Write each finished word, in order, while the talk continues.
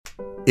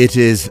It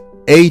is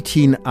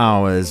 18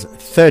 hours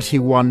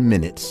 31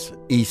 minutes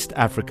East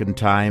African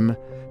time,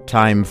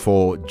 time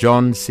for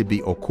John Sibi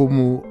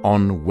Okumu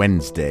on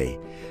Wednesday,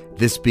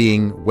 this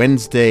being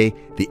Wednesday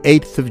the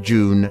 8th of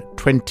June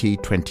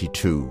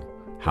 2022.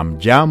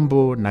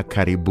 Hamjambo na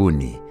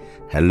karibuni.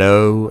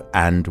 Hello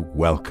and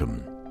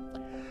welcome.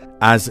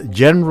 As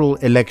general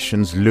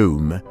elections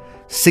loom,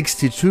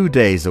 62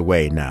 days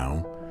away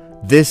now,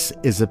 this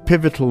is a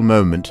pivotal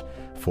moment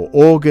for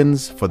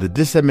organs for the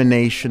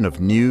dissemination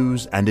of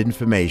news and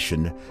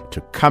information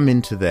to come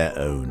into their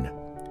own.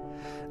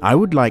 I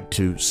would like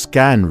to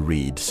scan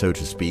read, so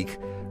to speak,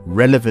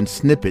 relevant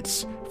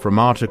snippets from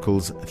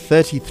Articles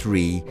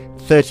 33,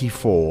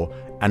 34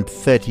 and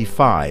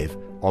 35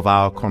 of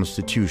our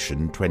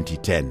Constitution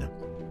 2010.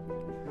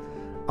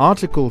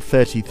 Article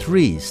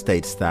 33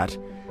 states that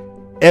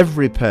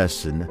every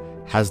person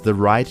has the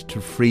right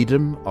to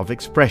freedom of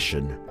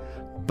expression,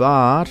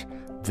 but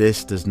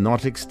this does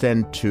not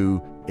extend to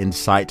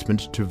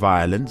incitement to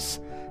violence,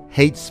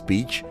 hate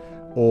speech,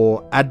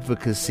 or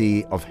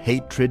advocacy of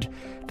hatred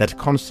that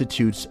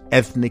constitutes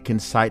ethnic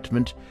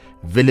incitement,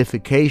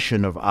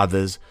 vilification of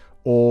others,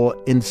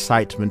 or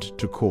incitement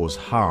to cause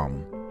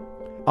harm.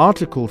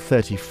 Article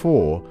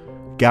 34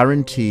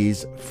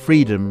 guarantees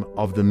freedom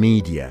of the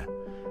media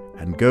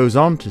and goes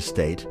on to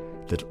state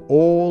that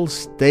all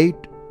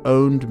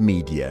state-owned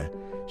media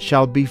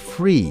shall be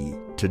free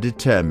to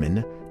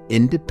determine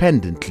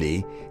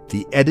independently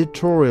the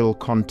editorial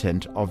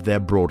content of their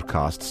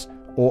broadcasts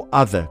or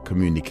other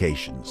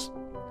communications,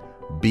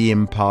 be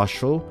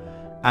impartial,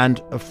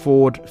 and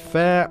afford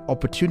fair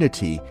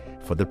opportunity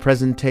for the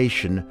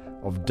presentation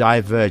of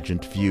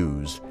divergent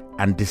views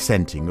and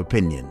dissenting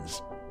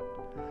opinions.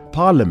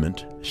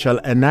 Parliament shall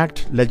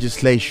enact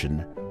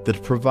legislation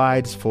that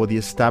provides for the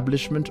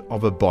establishment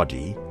of a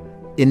body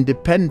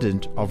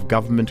independent of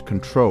government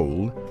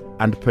control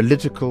and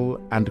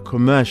political and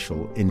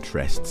commercial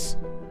interests,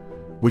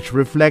 which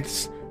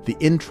reflects the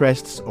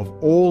interests of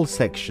all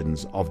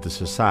sections of the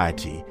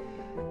society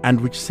and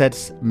which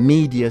sets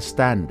media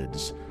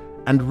standards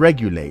and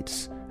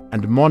regulates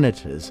and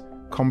monitors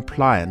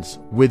compliance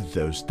with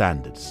those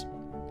standards.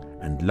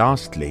 And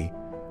lastly,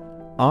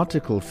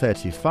 Article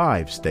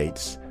 35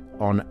 states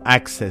on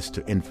access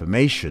to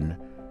information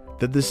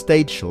that the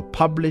state shall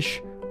publish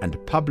and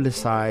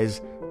publicize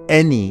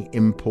any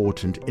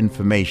important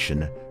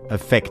information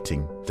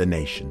affecting the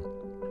nation.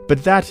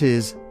 But that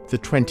is the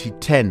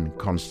 2010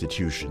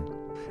 Constitution.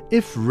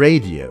 If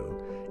radio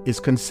is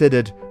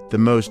considered the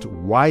most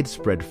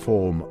widespread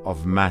form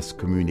of mass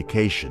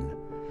communication,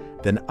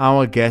 then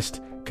our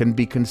guest can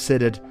be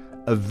considered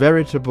a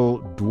veritable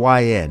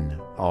doyen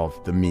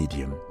of the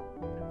medium.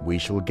 We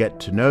shall get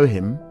to know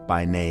him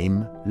by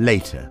name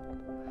later,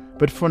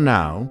 but for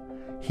now,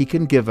 he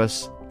can give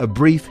us a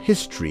brief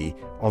history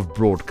of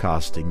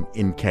broadcasting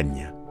in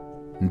Kenya.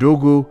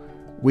 Ndugu,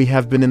 we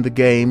have been in the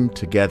game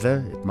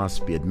together, it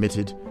must be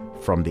admitted,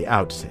 from the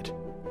outset.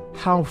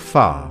 How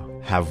far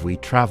have we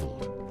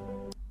travelled?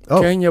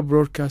 Kenya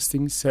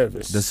Broadcasting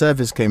Service. The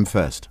service came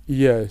first?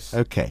 Yes.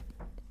 Okay.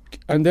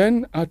 And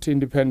then at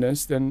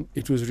independence, then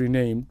it was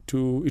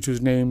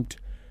named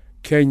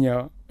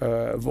Kenya,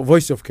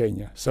 Voice of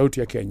Kenya, Sauti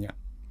ya Kenya.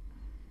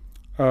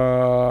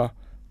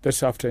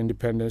 That's after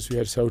independence, we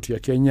had Sauti ya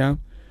Kenya.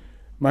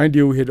 Mind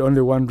you, we had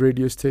only one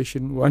radio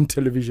station, one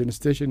television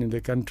station in the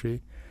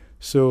country.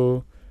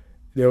 So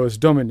there was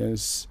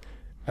dominance.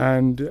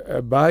 And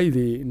by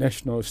the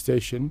national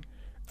station,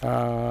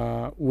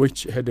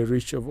 which had a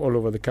reach of all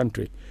over the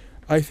country.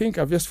 I think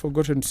I've just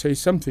forgotten to say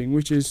something,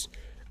 which is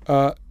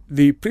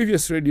the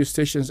previous radio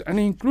stations, and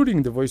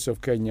including the Voice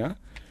of Kenya,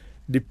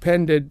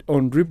 depended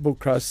on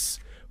rebroadcasts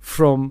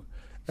from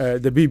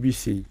the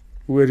BBC.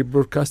 We were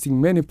broadcasting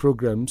many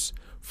programs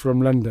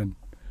from London,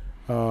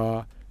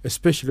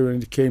 especially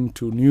when it came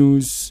to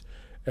news,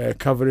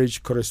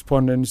 coverage,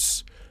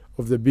 correspondence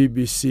of the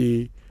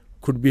BBC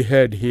could be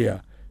heard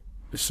here.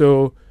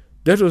 So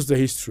that was the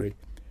history.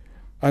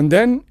 And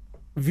then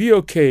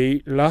VOK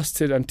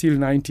lasted until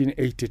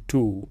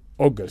 1982,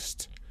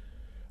 August.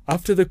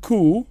 After the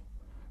coup,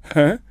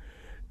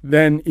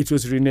 then it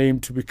was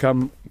renamed to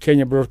become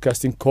Kenya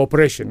Broadcasting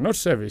Corporation, not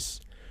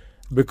Service,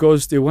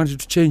 because they wanted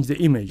to change the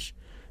image.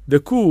 The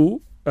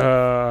coup,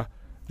 the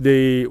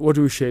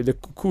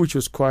coup which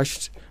was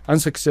quashed,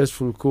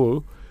 unsuccessful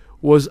coup,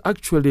 was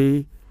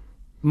actually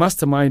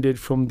masterminded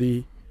from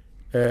the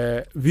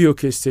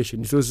VOK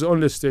station. It was the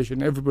only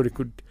station, everybody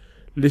could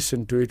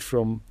listen to it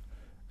from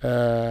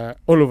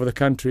all over the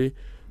country.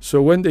 So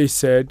when they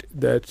said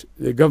that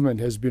the government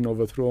has been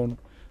overthrown,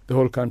 the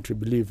whole country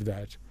believed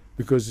that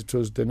because it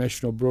was the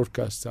national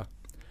broadcaster.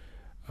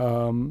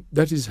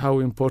 That is how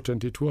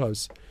important it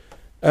was.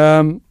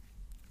 Of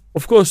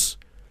course,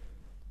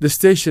 the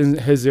station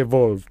has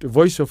evolved. The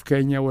Voice of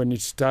Kenya, when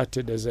it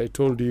started, as I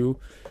told you,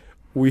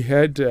 we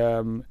had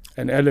an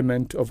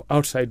element of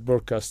outside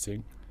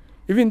broadcasting.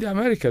 Even the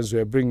Americans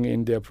were bringing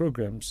in their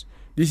programs.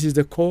 This is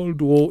the Cold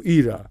War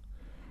era,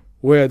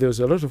 where there was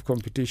a lot of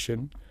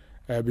competition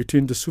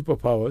between the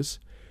superpowers,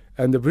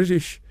 and the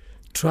British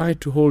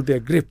tried to hold their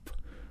grip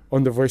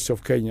on the Voice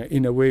of Kenya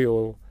in a way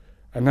or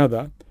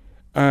another.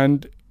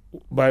 And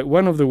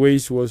one of the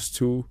ways was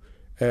to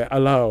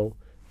allow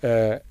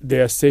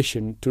their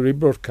station to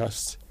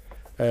rebroadcast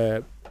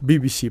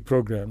BBC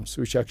programs,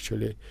 which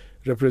actually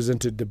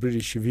represented the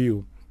British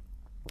view.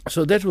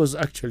 So that was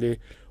actually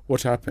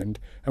what happened.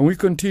 And we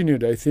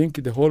continued, I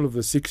think, the whole of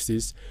the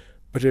 60s,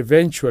 but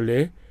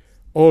eventually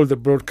all the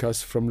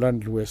broadcasts from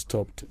London were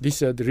stopped.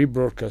 These are the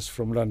rebroadcasts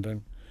from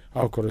London.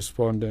 Our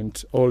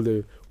correspondent, all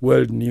the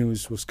world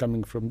news was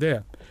coming from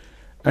there.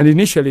 And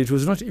initially it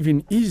was not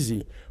even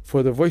easy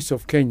for the Voice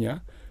of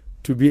Kenya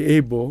to be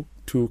able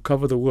to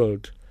cover the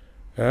world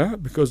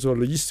because of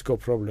logistical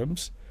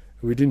problems.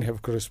 We didn't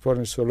have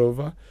correspondents all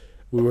over.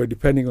 We were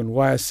depending on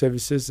wire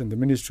services and the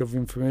Ministry of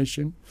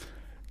Information,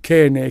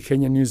 KNA,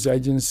 Kenya News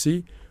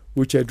Agency,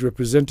 which had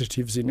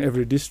representatives in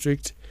every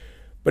district.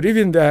 But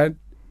even that,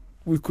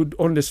 we could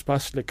only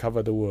sparsely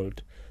cover the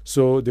world.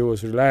 So there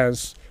was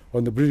reliance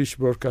on the British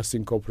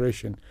Broadcasting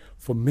Corporation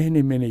for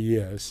many, many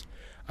years.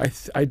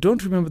 I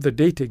don't remember the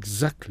date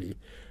exactly,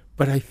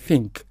 but I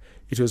think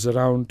it was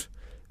around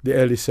the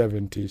early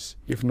 70s,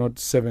 if not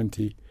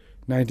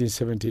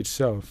 1970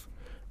 itself,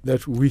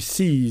 that we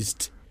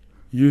ceased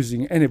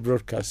using any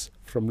broadcast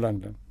from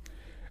London.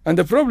 And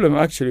the problem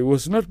actually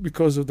was not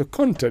because of the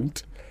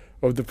content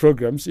of the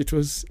programs. It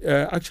was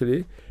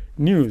actually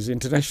news,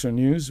 international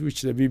news,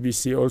 which the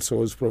BBC also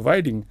was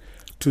providing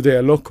to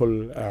their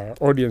local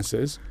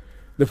audiences.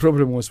 The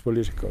problem was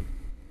political,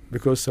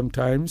 because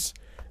sometimes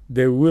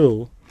they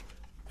will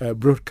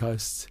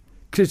broadcast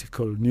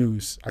critical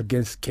news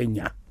against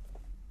Kenya,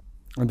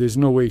 and there's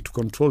no way to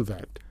control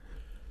that.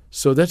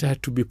 So that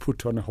had to be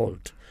put on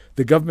hold.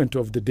 The government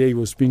of the day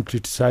was being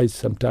criticized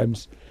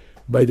sometimes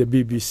by the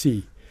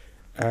BBC,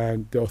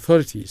 and the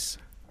authorities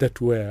that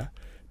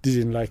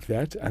didn't like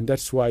that, and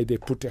that's why they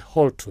put a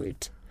halt to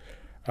it.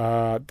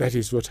 That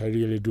is what I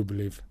really do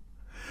believe.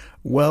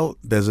 Well,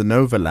 there's an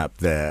overlap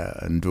there,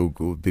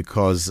 Ndugu,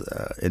 because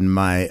in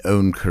my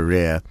own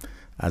career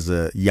as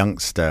a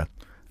youngster,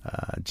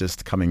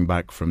 just coming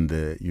back from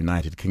the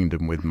United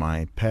Kingdom with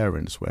my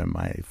parents, where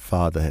my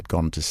father had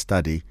gone to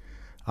study,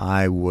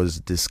 I was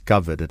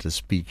discovered at a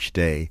speech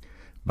day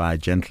by a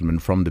gentleman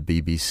from the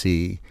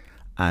BBC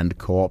and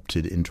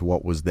co-opted into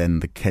what was then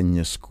the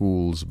Kenya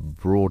Schools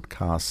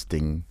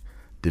Broadcasting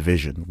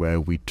Division, where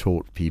we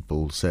taught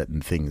people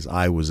certain things.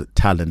 I was at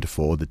Talent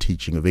for the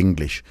teaching of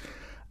English,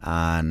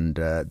 and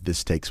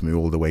this takes me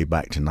all the way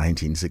back to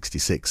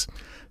 1966.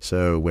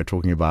 So we're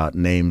talking about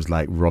names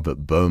like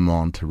Robert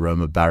Beaumont,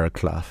 Roma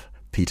Barraclough,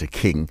 Peter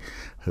King,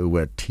 who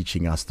were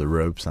teaching us the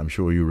ropes. I'm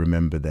sure you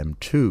remember them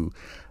too.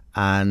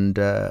 And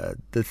the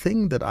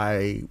thing that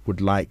I would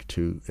like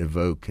to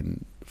evoke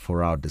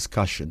for our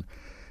discussion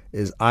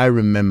is I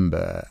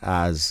remember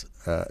as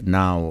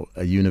now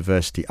a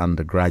university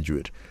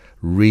undergraduate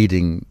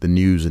reading the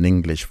news in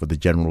English for the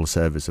General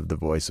Service of the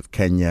Voice of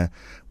Kenya,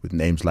 with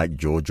names like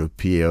George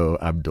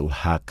Opio, Abdul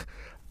Haq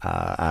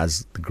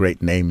as the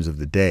great names of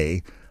the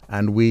day.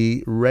 And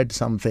we read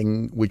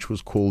something which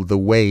was called The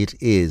Way It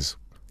Is,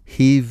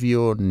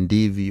 Hivyo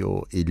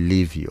Ndivyo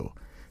Ilivyo.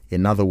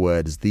 In other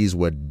words, these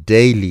were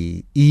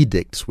daily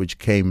edicts which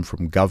came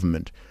from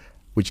government,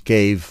 which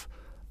gave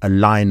a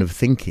line of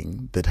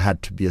thinking that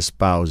had to be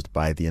espoused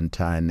by the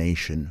entire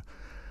nation.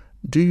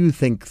 Do you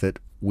think that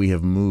we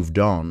have moved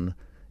on,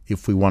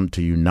 if we want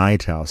to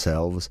unite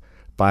ourselves,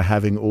 by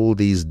having all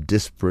these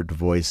disparate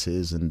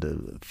voices and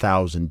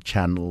 1,000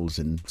 channels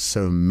in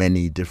so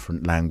many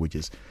different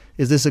languages?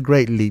 Is this a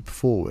great leap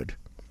forward?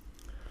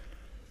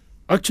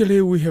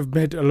 Actually, we have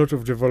made a lot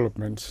of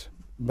developments.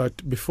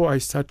 But before I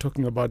start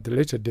talking about the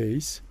later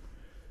days,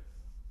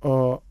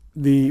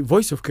 the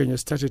Voice of Kenya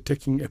started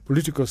taking a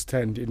political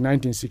stand in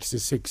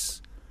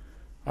 1966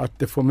 at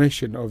the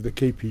formation of the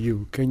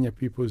KPU, Kenya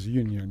People's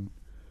Union,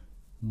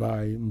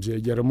 by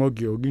Mzee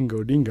Jaramogi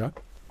Oginga Odinga.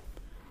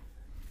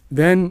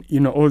 Then,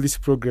 all these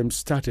programs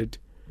started.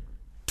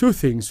 Two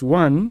things.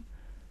 One,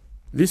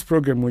 this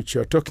program which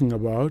you're talking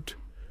about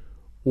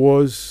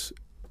was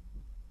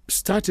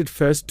started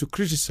first to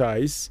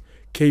criticize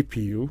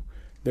KPU,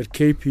 that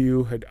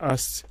KPU had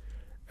asked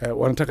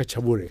wanataka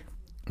chabure.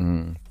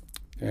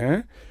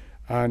 Yeah?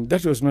 And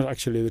that was not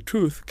actually the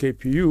truth.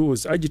 KPU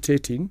was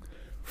agitating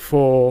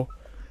for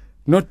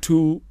not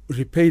to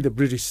repay the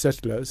British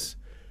settlers,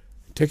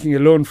 taking a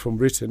loan from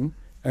Britain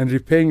and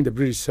repaying the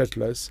British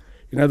settlers.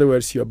 In other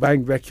words, you're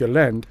buying back your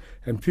land,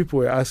 and people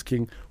were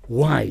asking,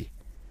 why?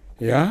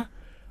 Yeah?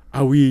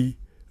 Are we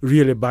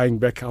really buying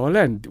back our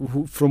land?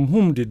 From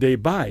whom did they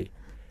buy?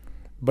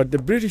 But the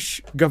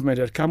British government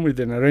had come with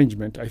an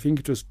arrangement, I think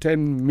it was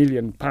 £10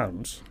 million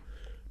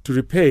to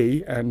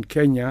repay, and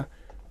Kenya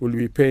will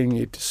be paying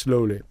it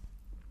slowly.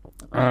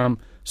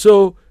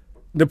 So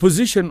the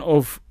position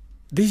of,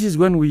 this is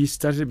when we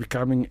started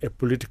becoming a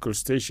political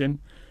station,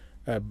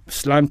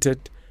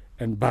 slanted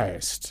and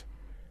biased.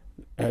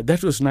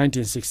 That was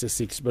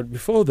 1966. But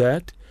before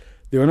that,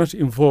 they were not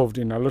involved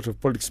in a lot of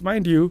politics.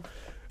 Mind you,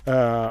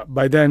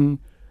 by then,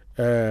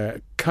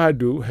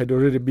 KADU had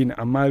already been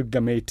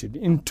amalgamated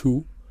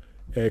into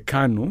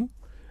KANU,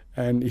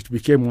 and it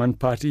became one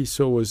party.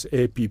 So was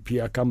APP,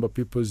 Akamba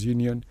People's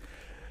Union.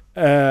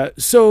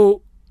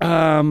 So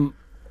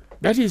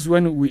that is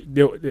when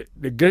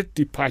the great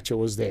departure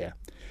was there.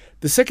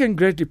 The second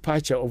great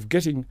departure of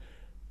getting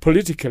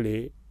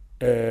politically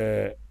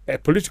a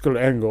political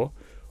angle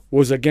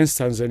was against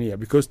Tanzania,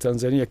 because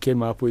Tanzania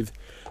came up with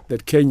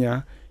that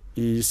Kenya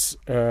is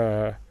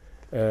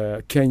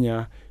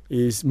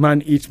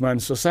man eat man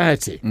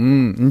society.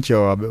 Nchi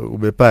ya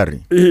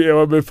ubepari. Yeah,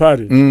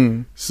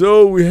 wabepari.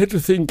 So we had to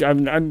think,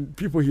 and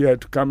people here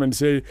had to come and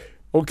say,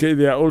 okay,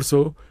 they are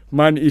also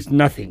man eat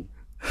nothing.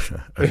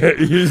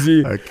 You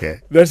see, Okay.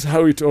 that's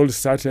how it all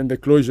started, and the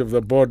closure of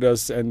the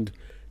borders and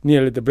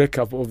nearly the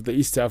breakup of the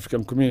East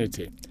African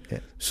community. Yeah.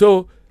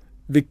 So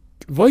the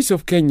Voice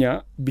of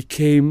Kenya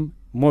became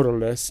more or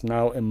less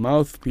now a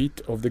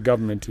mouthpiece of the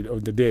government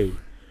of the day.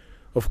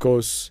 Of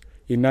course,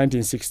 in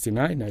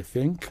 1969, I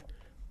think,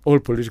 all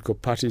political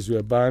parties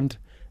were banned,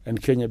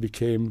 and Kenya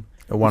became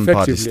A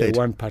one-party effectively state. a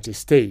one-party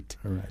state.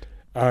 All right.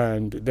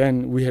 And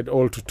then we had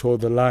all to toe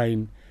the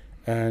line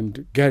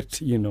and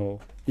get,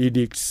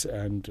 edicts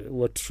and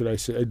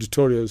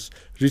editorials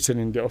written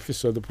in the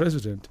office of the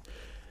president.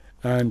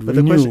 And But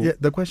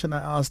the question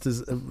I asked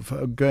is,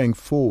 going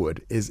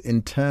forward, is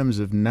in terms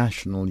of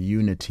national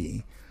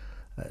unity,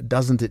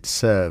 doesn't it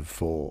serve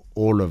for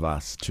all of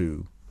us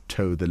to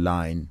toe the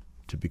line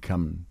to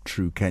become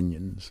true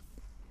Kenyans?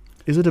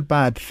 Is it a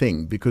bad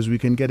thing? Because we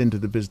can get into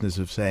the business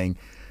of saying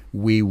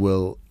we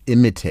will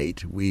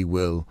imitate, we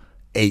will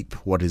ape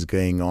what is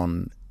going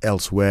on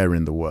elsewhere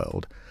in the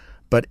world.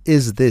 But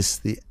is this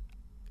the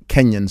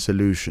Kenyan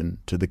solution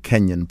to the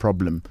Kenyan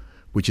problem,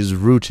 which is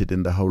rooted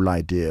in the whole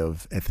idea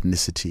of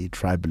ethnicity,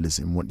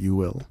 tribalism, what you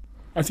will?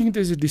 I think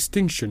there's a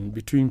distinction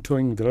between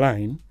towing the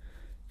line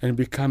and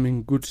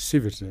becoming good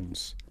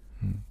citizens.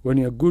 When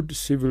you're a good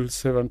civil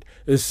servant,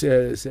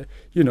 citizen,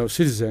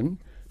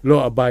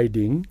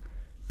 law-abiding,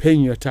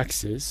 paying your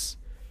taxes,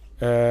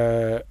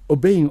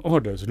 obeying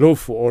orders,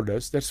 lawful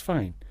orders, that's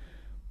fine.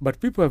 But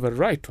people have a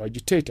right to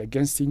agitate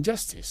against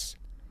injustice.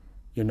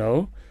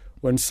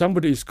 When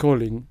somebody is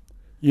calling,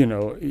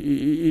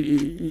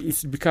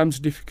 it becomes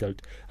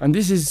difficult. And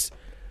this is,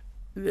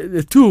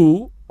 the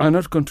two are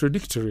not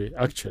contradictory,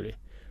 actually.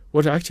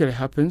 What actually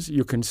happens,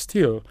 you can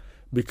still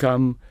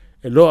become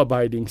a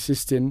law-abiding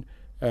citizen,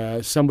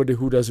 somebody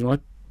who doesn't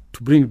want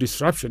to bring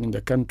disruption in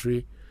the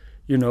country,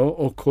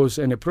 or cause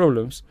any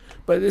problems.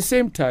 But at the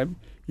same time,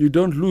 you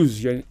don't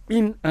lose your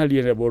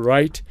inalienable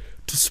right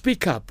to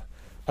speak up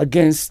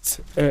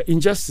against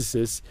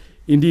injustices,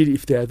 indeed,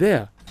 if they are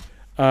there.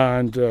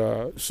 And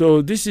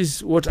so this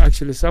is what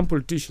actually some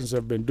politicians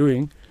have been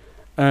doing,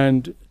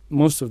 and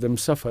most of them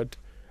suffered.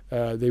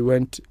 They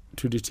went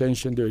to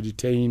detention, they were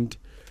detained.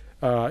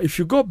 If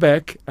you go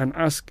back and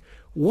ask,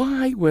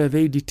 why were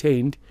they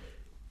detained?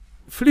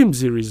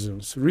 Flimsy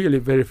reasons, really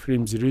very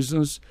flimsy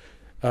reasons.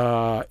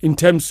 In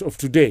terms of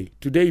today.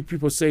 Today,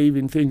 people say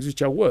even things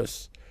which are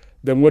worse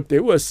than what they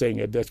were saying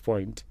at that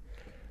point.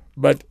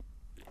 But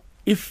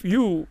if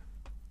you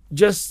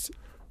just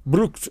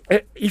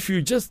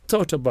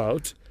thought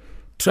about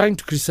trying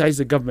to criticize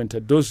the government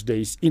at those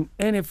days in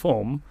any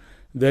form,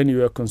 then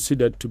you are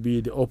considered to be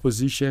the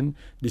opposition,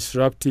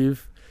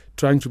 disruptive,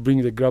 trying to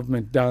bring the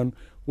government down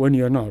when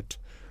you're not.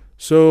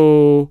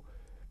 So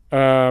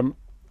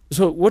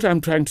what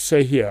I'm trying to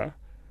say here,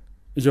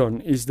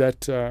 John, is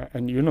that,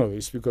 and you know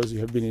this because you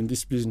have been in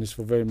this business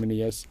for very many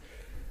years,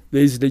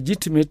 there is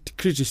legitimate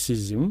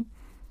criticism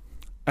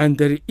and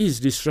there is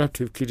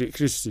disruptive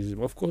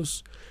criticism. Of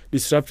course,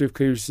 disruptive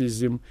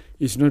criticism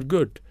is not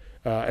good.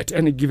 At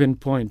any given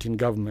point in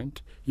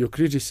government, you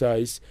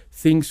criticize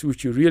things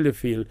which you really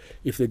feel,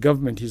 if the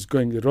government is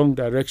going the wrong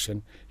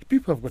direction,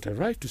 people have got a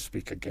right to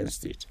speak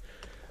against it.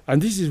 And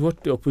this is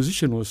what the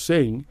opposition was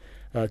saying.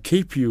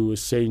 KPU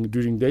was saying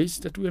during days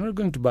that we're not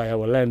going to buy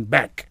our land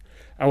back.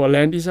 Our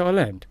land is our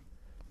land.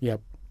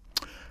 Yep.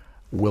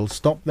 We'll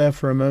stop there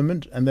for a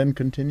moment and then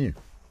continue.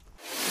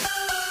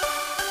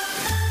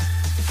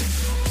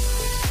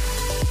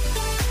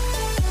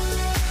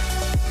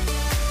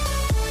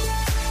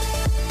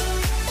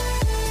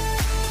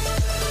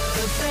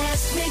 The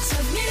best mix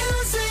of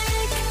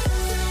music.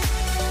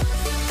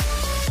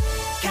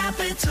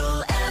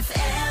 Capital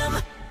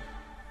FM.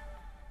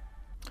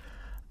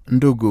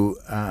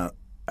 Ndugu,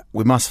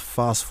 we must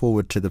fast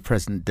forward to the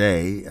present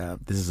day.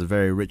 This is a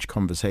very rich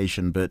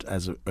conversation, but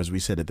as we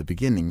said at the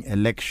beginning,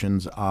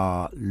 elections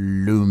are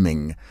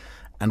looming.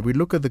 And we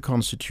look at the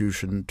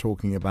Constitution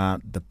talking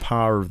about the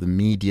power of the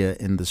media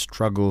in the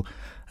struggle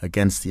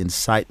against the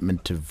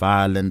incitement to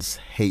violence,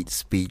 hate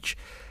speech,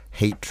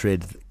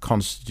 hatred,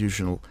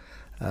 constitutional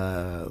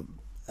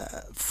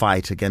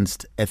fight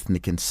against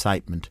ethnic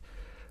incitement.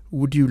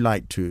 Would you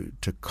like to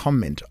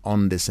comment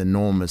on this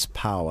enormous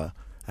power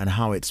and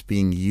how it's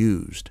being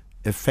used,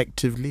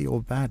 effectively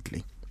or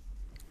badly?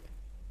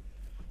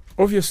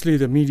 Obviously,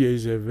 the media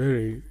is a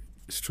very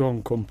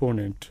strong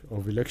component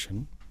of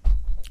election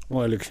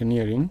or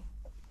electioneering,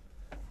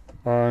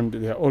 and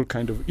there are all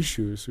kinds of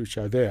issues which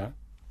are there.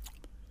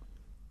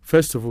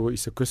 First of all,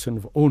 it's a question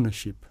of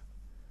ownership.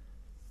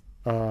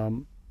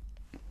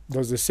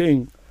 there's a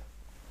saying,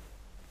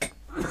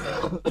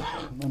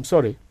 I'm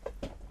sorry,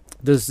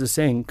 there's the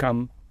saying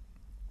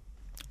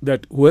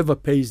that whoever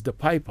pays the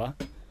piper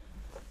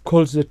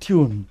calls the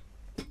tune.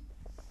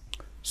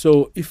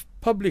 So if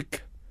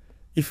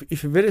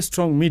a very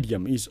strong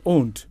medium is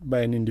owned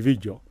by an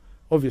individual,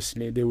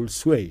 obviously they will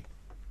sway.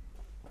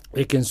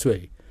 They can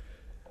sway.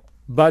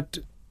 But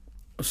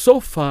so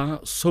far,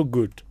 so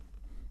good.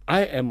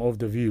 I am of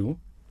the view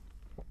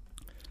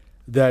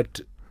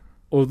that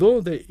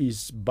although there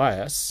is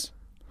bias,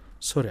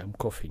 sorry, I'm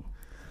coughing.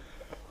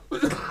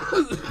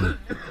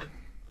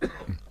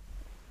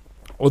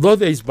 Although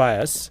there is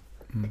bias,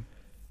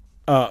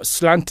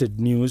 slanted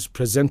news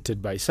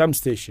presented by some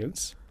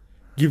stations,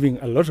 giving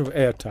a lot of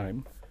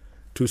airtime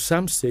to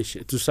some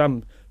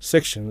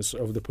sections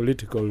of the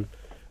political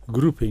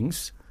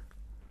groupings,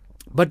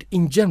 but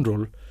in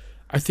general,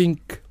 I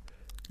think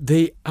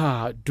they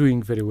are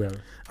doing very well.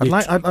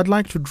 I'd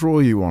like to draw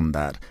you on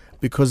that,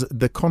 because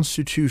the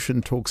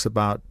Constitution talks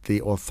about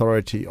the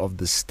authority of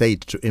the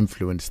state to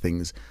influence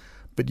things.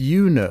 But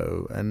you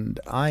know, and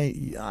I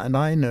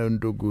know,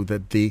 Ndugu,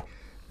 that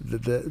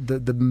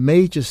the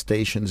major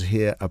stations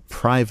here are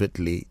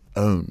privately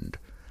owned,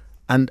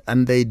 and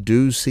they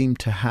do seem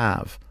to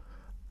have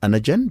an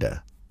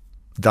agenda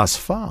thus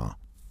far.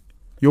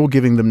 You're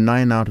giving them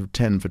 9 out of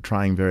 10 for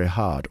trying very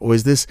hard. Or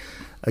is this,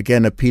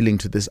 again, appealing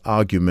to this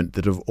argument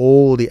that of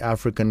all the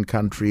African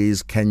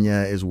countries,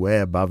 Kenya is way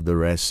above the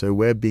rest, so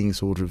we're being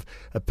sort of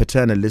a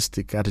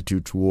paternalistic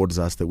attitude towards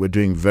us, that we're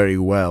doing very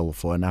well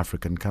for an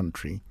African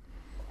country?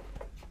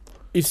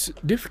 It's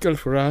difficult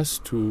for us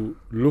to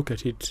look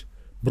at it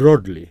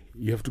broadly.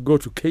 You have to go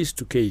to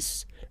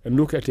case and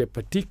look at a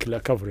particular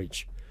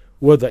coverage,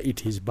 whether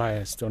it is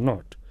biased or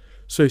not.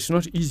 So it's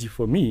not easy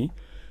for me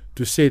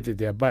to say that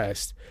they are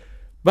biased.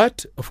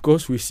 But, of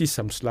course, we see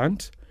some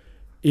slant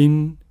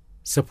in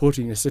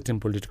supporting a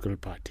certain political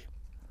party.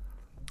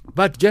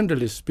 But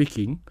generally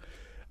speaking,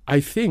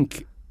 I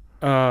think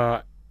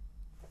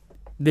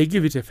they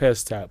give it a fair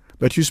stab.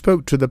 But you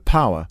spoke to the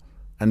power,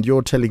 and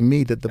you're telling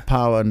me that the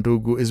power,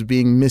 Ndugu, is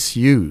being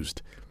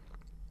misused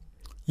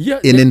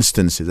in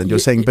instances. And you're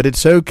saying, but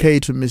it's okay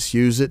to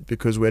misuse it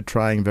because we're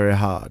trying very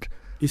hard.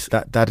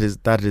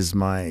 That is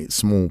my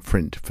small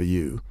print for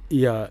you.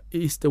 Yeah,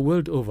 it's the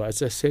world over.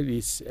 As I said,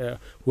 it's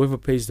whoever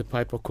pays the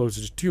piper calls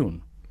the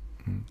tune.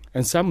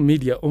 And some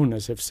media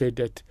owners have said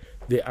that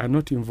they are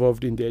not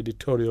involved in the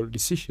editorial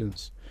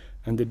decisions,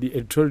 and that the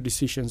editorial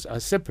decisions are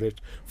separate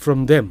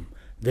from them.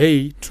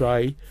 They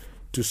try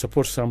to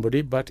support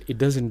somebody, but it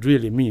doesn't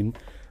really mean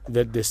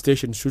that the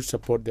station should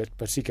support that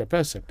particular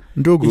person.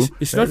 Ndugu,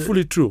 it's not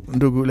fully true.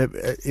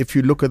 Ndugu, if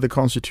you look at the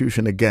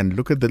Constitution again,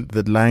 look at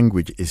the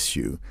language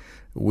issue.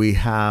 We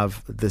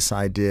have this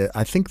idea.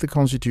 I think the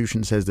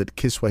Constitution says that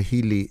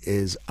Kiswahili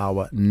is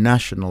our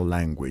national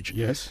language.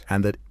 Yes.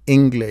 And that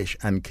English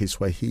and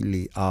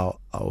Kiswahili are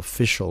our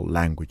official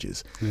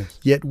languages. Yes.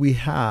 Yet we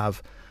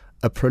have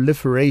a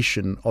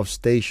proliferation of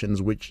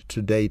stations which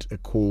to date are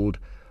called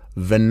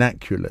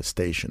vernacular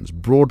stations,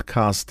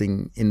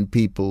 broadcasting in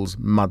people's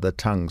mother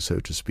tongue, so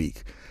to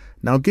speak.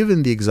 Now,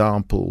 given the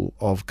example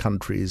of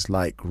countries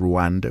like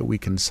Rwanda, we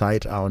can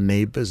cite our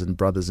neighbors and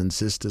brothers and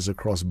sisters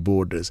across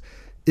borders.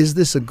 Is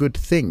this a good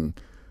thing?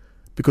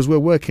 Because we're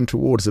working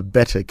towards a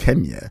better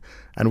Kenya,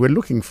 and we're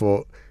looking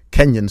for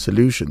Kenyan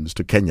solutions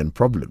to Kenyan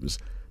problems.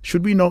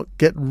 Should we not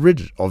get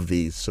rid of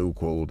these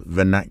so-called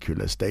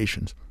vernacular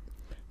stations?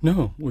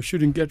 No, we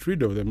shouldn't get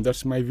rid of them.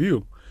 That's my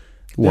view.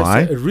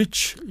 Why? That's a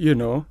rich,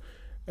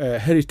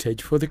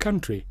 heritage for the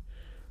country.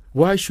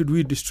 Why should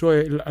we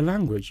destroy a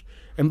language?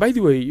 And by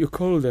the way, you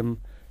call them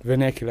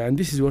vernacular, and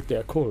this is what they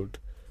are called.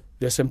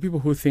 There are some people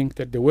who think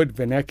that the word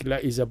vernacular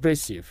is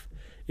abrasive,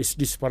 it's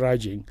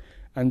disparaging,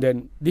 and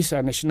then these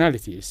are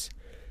nationalities.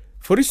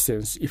 For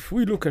instance, if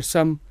we look at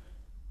some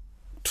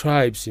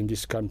tribes in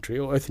this country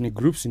or ethnic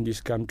groups in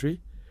this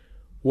country,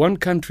 one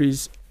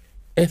country's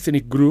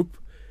ethnic group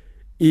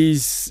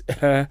is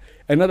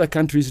another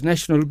country's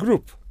national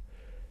group.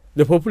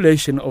 The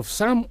population of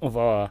some of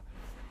our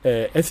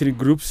ethnic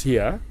groups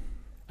here,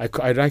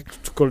 I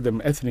like to call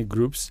them ethnic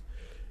groups,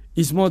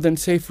 is more than,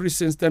 say, for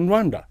instance, than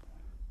Rwanda.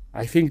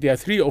 I think there are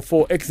 3 or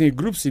 4 ethnic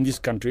groups in this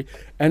country,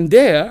 and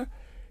there,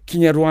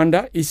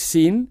 Kinyarwanda is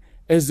seen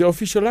as the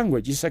official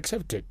language, is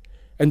accepted,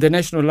 and the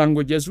national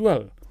language as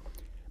well.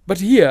 But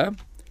here,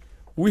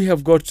 we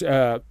have got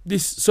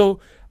this. So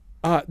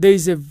there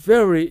is a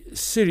very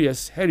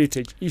serious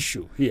heritage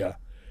issue here.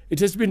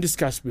 It has been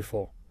discussed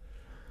before.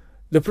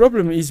 The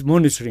problem is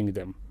monitoring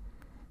them.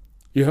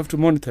 You have to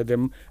monitor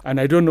them, and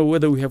I don't know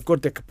whether we have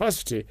got the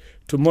capacity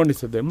to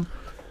monitor them,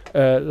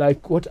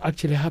 like what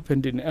actually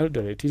happened in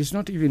Eldoret. It is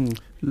not even in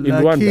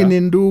Rwanda. Lakini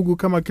ndugu,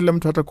 kama kila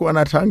mtu atakuwa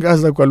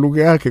anatangaza kwa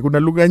lugha yake, kuna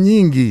lugha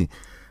nyingi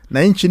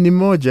na nchi ni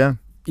moja.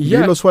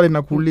 Hilo swali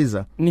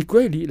nakuuliza. Ni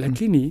kweli,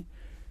 lakini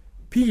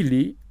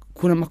pili,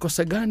 kuna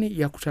makosa gani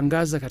ya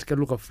kutangaza katika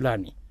lugha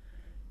fulani?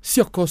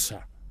 Sio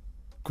kosa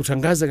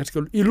kutangaza katika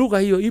lugha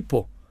hiyo,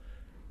 ipo.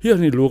 Hiyo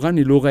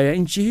ni lugha ya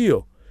nchi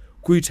hiyo.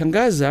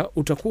 kuitangaza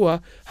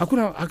utakuwa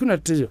hakuna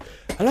tatizo.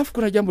 Alafu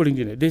kuna jambo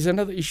lingine, there's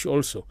another issue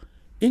also.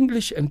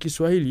 English and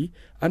Kiswahili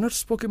are not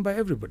spoken by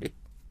everybody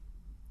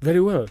very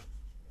well.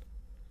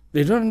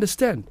 They don't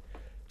understand.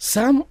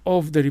 Some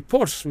of the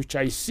reports which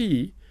I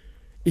see,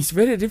 it's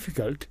very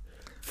difficult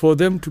for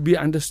them to be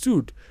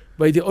understood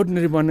by the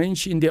ordinary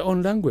Mwananchi in their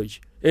own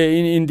language,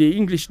 in the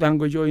English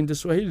language or in the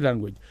Swahili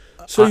language.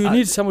 So you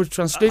need someone to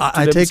translate to them.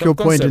 I take some your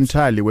point concepts.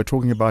 entirely. We're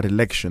talking about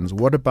elections.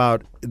 What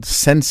about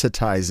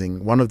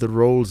sensitizing? One of the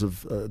roles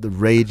of the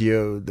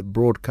radio, the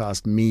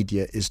broadcast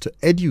media, is to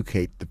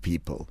educate the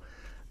people.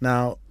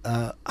 Now,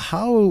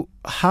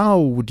 how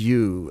would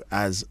you,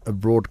 as a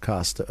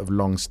broadcaster of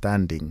long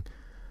standing,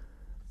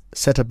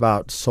 set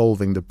about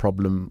solving the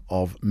problem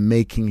of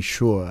making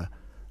sure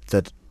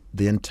that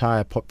the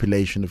entire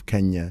population of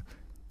Kenya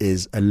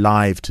is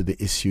alive to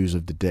the issues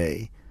of the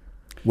day?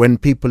 When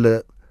people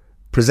are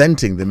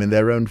presenting them in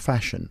their own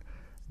fashion,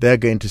 they're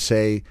going to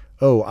say,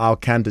 oh, our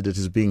candidate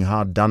is being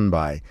hard done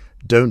by.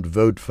 Don't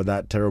vote for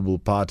that terrible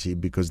party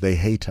because they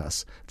hate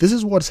us. This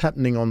is what's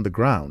happening on the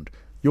ground.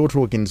 You're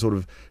talking sort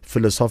of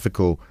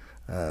philosophical,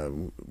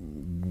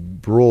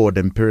 broad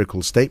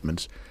empirical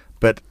statements,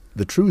 but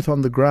the truth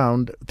on the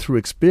ground through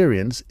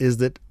experience is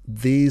that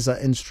these are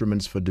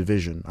instruments for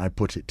division. I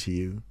put it to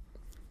you.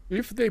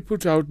 If they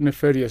put out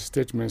nefarious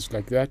statements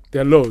like that,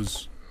 there are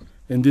laws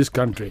in this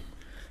country.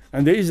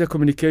 And there is a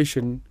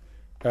communication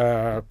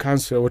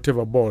council,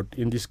 whatever board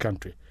in this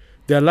country.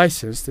 They are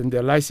licensed and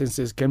their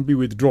licenses can be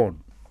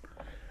withdrawn.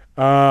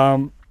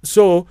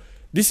 So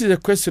this is a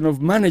question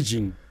of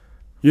managing,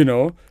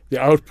 the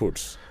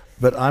outputs.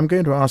 But I'm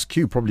going to ask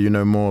you, probably you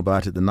know more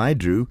about it than I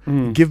do,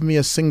 give me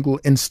a single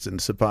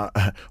instance about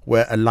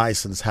where a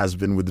license has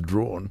been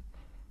withdrawn.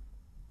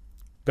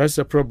 That's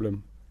the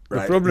problem.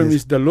 Right. The problem Yes.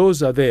 is the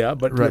laws are there,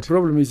 but Right. the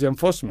problem is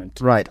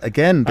enforcement. Right.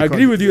 Again, I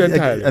agree with you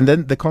entirely. And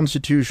then the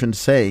Constitution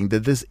saying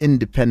that this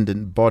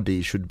independent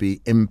body should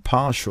be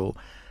impartial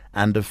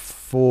and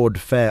afford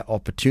fair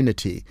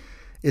opportunity.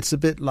 It's a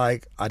bit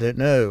like, I don't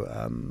know,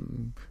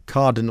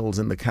 cardinals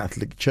in the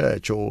Catholic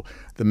Church or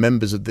the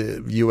members of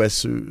the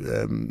U.S.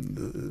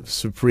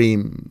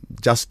 Supreme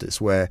Justice,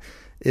 where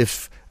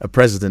if a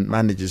president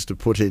manages to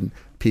put in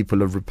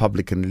people of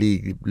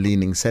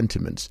Republican-leaning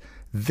sentiments,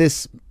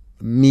 this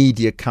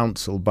media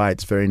council, by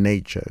its very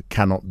nature,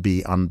 cannot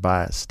be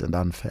unbiased and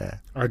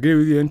unfair. I agree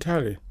with you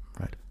entirely.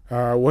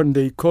 Right. When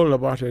they call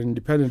about an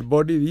independent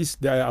body,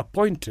 they are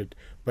appointed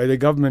by the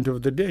government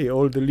of the day,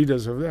 all the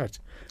leaders of that,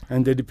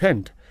 and they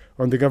depend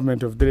on the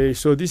government of the day.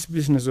 So this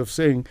business of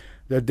saying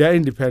that they're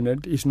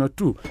independent is not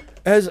true,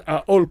 as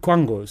are all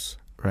Kwangos.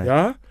 Right.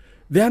 Yeah?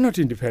 They are not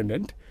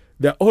independent.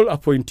 They're all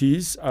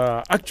appointees.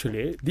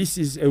 Actually, this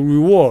is a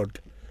reward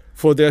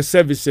for their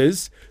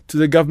services to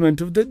the government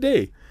of the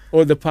day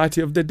or the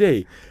party of the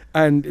day,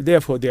 and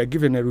therefore they are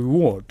given a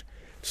reward.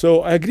 So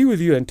I agree with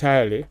you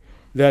entirely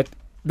that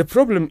the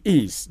problem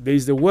is there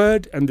is the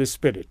word and the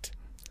spirit,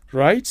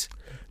 right?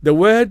 The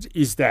word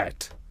is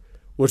that,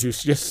 what you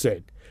just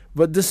said.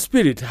 But the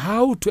spirit,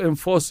 how to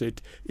enforce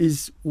it,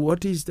 is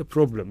what is the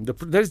problem.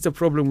 That is the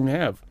problem we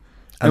have.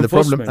 And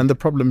the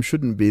problem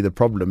shouldn't be the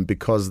problem,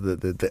 because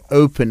the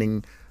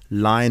opening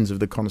lines of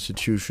the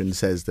Constitution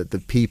says that the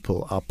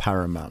people are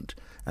paramount.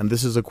 And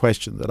this is a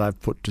question that I've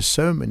put to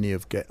so many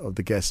of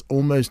the guests,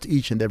 almost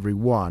each and every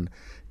one,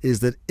 is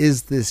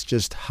this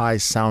just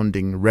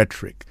high-sounding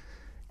rhetoric?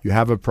 You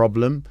have a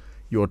problem,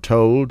 you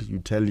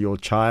tell your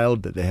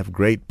child that they have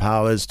great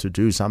powers to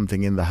do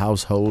something in the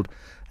household,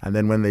 and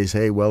then when they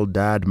say, well,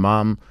 Dad,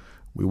 Mom,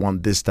 we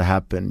want this to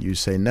happen, you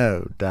say,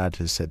 no, Dad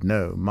has said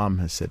no, Mom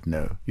has said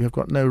no. You have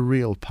got no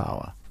real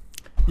power.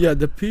 Yeah,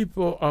 the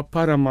people are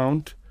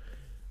paramount,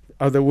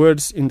 are the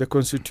words in the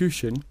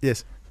Constitution.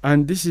 Yes.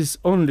 And this is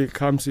only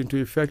comes into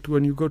effect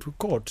when you go to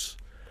courts,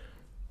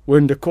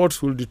 when the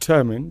courts will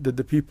determine that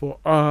the people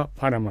are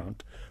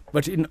paramount.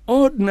 But in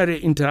ordinary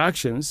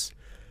interactions,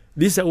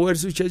 these are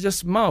words which are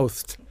just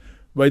mouthed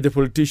by the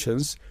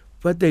politicians,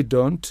 but they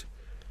don't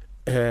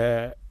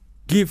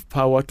give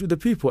power to the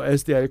people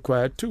as they are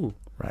required to.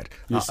 Right.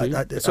 You see?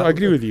 So I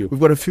agree with you. We've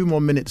got a few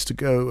more minutes to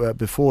go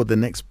before the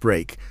next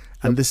break.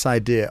 And this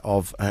idea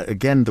of,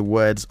 again, the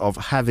words of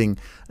having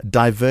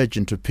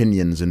divergent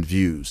opinions and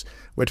views.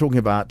 We're talking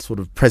about sort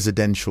of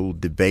presidential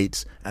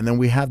debates, and then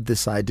we have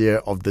this idea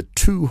of the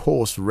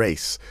two-horse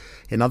race.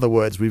 In other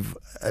words, we've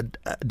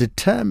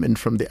determined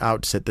from the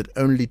outset that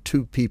only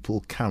two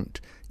people count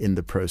in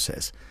the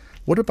process.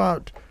 What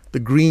about the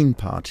Green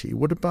Party?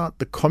 What about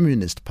the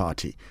Communist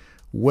Party?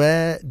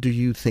 Where do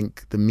you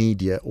think the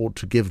media ought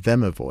to give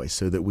them a voice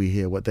so that we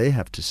hear what they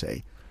have to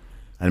say?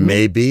 And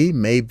maybe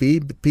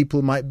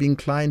people might be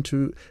inclined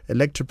to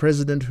elect a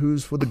president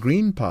who's for the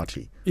Green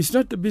Party. It's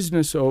not the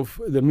business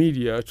of the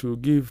media to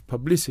give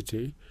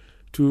publicity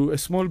to a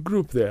small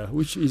group there,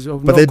 which is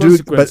of no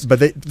consequence.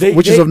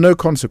 Which is of no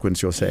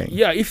consequence, you're saying?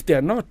 Yeah, if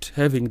they're not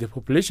having the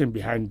population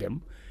behind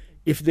them,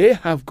 if they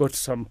have got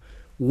some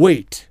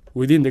weight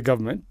within the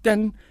government,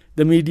 then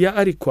the media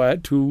are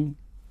required to,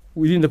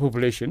 within the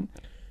population,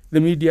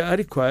 the media are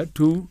required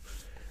to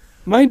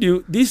mind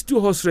you, these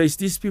 2-horse race,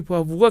 these people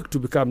have worked to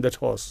become that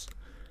horse.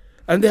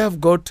 And they have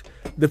got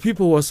the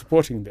people who are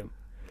supporting them.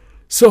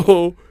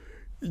 So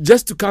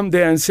just to come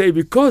there and say,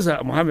 because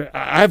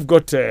I've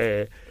got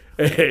a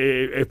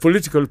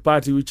political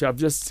party which I've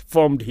just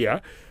formed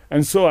here,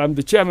 and so I'm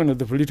the chairman of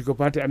the political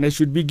party and I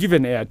should be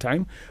given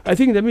airtime, I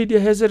think the media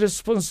has a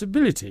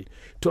responsibility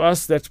to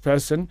ask that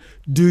person,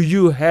 do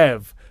you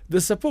have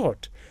the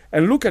support?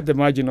 And look at the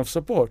margin of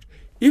support.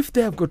 If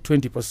they have got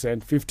 20%,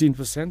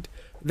 15%,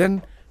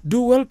 then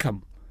do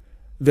welcome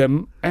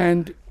them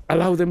and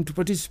allow them to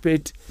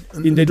participate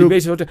in the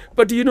debate.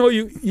 But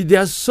there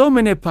are so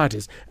many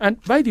parties.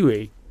 And by the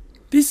way,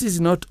 this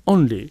is not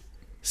only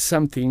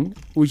something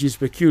which is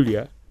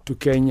peculiar to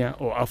Kenya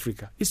or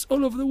Africa. It's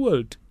all over the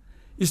world.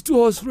 It's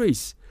 2-horse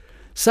race.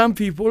 Some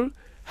people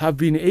have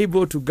been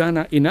able to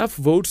garner enough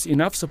votes,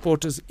 enough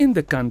supporters in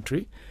the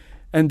country,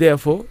 and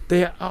therefore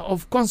they are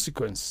of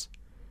consequence.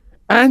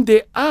 And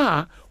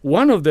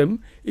one of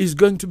them is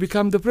going to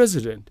become the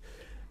president,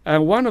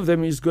 and one of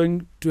them is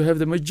going to have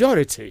the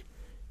majority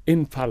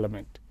in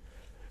parliament.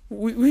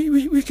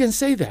 We can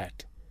say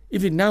that.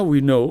 Even now we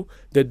know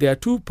that there are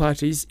 2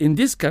 parties in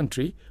this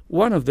country,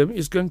 one of them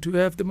is going to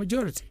have the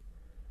majority.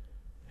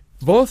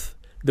 Both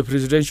the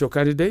presidential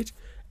candidate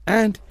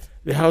and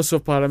the House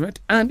of Parliament,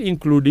 and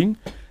including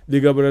the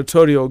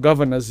gubernatorial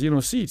governors,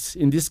 seats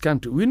in this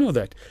country. We know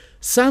that.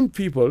 Some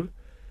people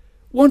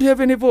won't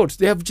have any votes.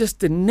 They have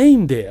just a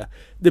name there.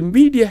 The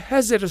media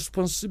has a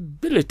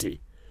responsibility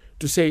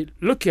to say,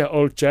 look here,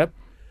 old chap,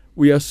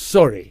 we are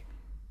sorry.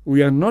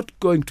 We are not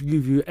going to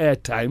give you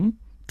airtime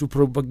to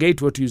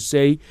propagate what you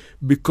say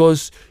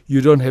because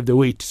you don't have the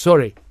weight.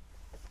 Sorry.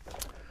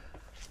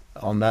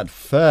 On that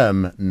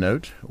firm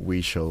note,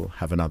 we shall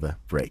have another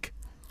break.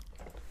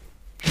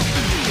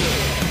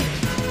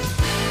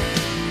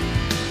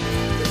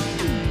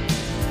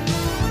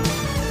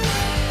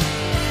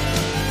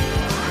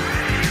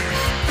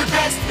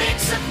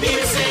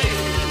 Music,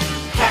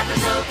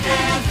 Capital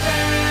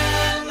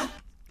FM.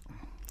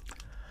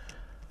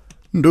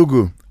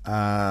 Ndugu,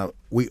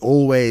 we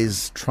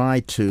always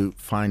try to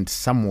find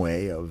some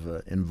way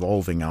of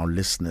involving our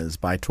listeners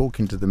by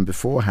talking to them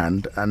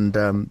beforehand. And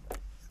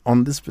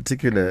on this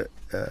particular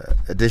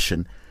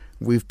edition,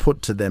 we've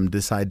put to them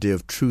this idea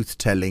of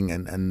truth-telling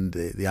and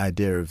the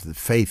idea of the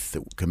faith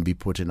that can be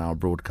put in our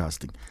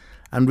broadcasting.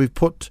 And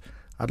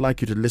I'd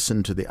like you to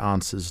listen to the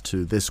answers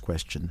to this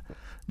question.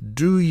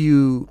 Do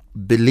you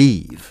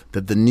believe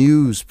that the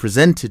news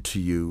presented to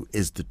you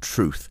is the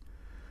truth?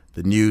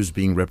 The news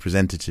being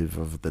representative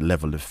of the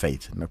level of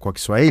faith. Na kwa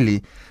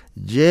Kiswahili,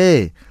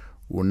 je,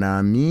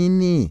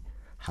 unaamini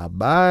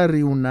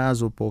habari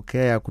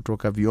unazopokea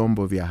kutoka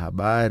vyombo vya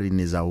habari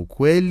ni za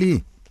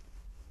ukweli?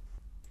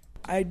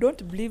 I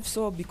don't believe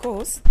so,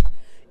 because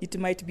it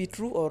might be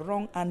true or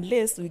wrong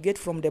unless we get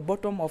from the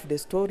bottom of the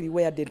story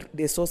where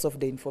the source of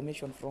the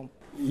information from.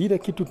 Ile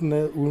kitu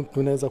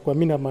tunaweza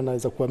kuamini ama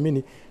naweza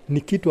kuamini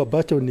ni kitu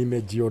ambacho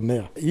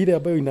nimejionea. Ile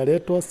ambayo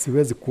inaletwa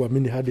siwezi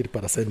kuamini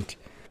 100%.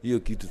 Hiyo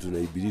kitu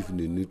tunaibelieve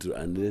ni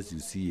neutral unless you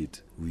see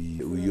it.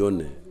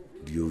 Uione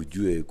ndio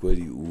ujue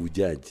kweli,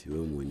 ujudge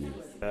wewe mwenyewe.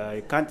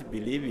 I can't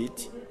believe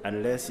it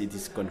unless it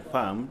is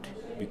confirmed,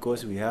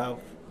 because we have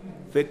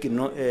fake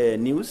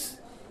news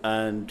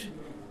and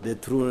the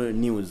true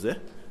news.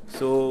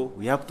 So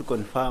we have to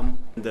confirm,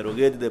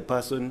 interrogate the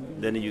person,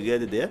 then you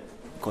get the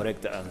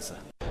correct answer.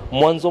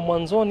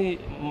 Mwanzoni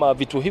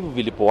vitu hivi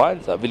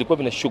vilipoanza vilikuwa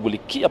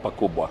vinashughulikia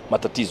pakubwa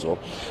matatizo,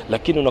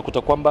 lakini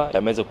unakuta kwamba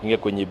yameweza kuingia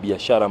kwenye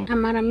biashara.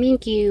 Mara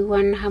mingi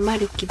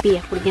wanahabari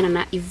kibia kulingana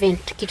na event,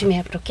 kitu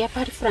kimetokea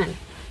pale fulani.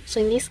 So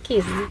in this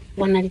case,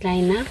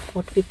 wanarely na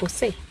what people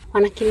say.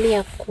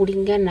 Wanakilia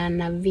kulingana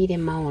na vile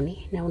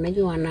maoni. Na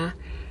unajua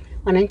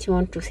wananchi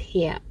want to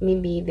hear,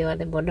 maybe they were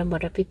the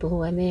boda people who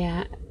were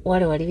there,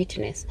 wale wali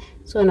witness.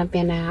 So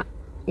wanapeana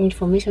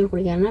information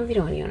kulingana na vile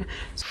waliona.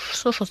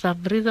 So for some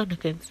reason I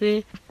can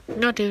say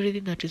not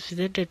everything that is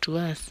presented to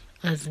us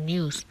as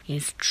news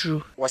is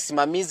true.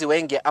 Wasimamizi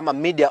wengi ama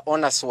media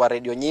owners wa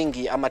radio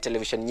nyingi ama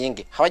television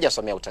nyingi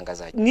hawajasomea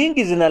utangazaji.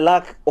 Nyingi zina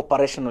lack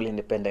operational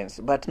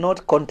independence but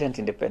not content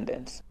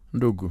independence.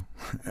 Ndugu,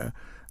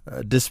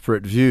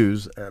 disparate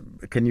views,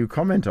 can you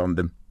comment on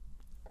them?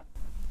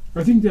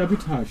 I think they're a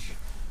bit harsh.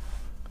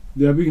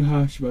 They are being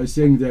harsh by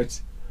saying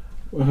that,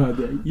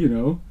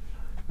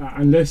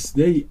 unless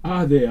they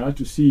are there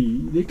to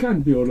see, they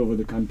can't be all over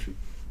the country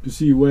to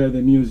see where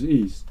the news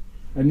is.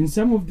 And in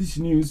some of this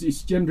news,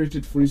 it's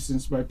generated, for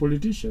instance, by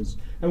politicians,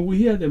 and we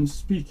hear them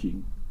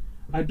speaking.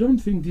 I don't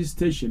think this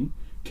station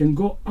can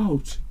go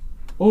out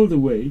all the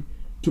way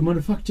to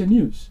manufacture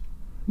news.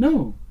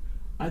 No,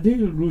 they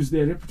will lose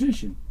their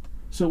reputation.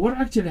 So what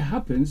actually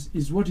happens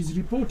is what is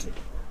reported.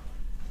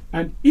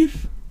 And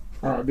if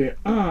there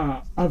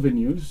are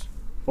avenues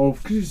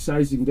of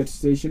criticizing that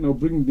station or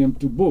bringing them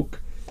to book,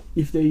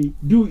 if they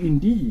do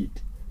indeed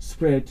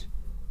spread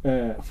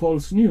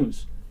false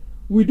news.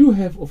 We do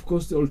have, of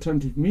course, the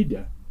alternative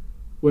media,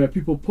 where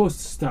people post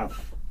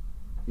stuff,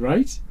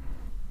 right,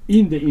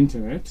 in the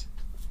internet.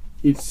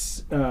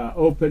 It's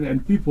open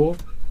and people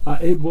are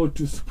able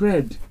to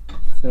spread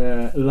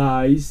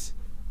lies,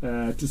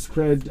 to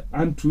spread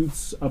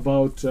untruths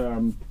about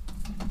a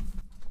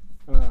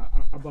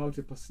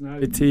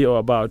personality or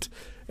about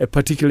a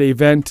particular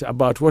event,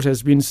 about what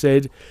has been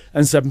said.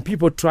 And some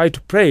people try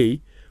to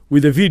play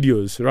with the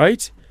videos,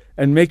 right?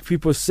 And make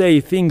people say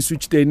things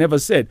which they never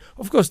said.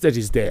 Of course, that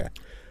is there.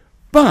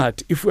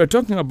 But if we're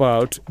talking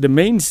about the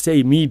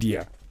mainstream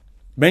media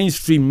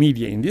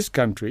in this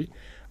country,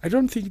 I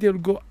don't think they'll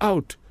go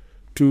out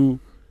to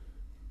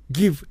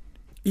give,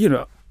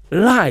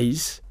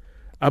 lies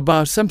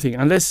about something,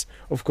 unless,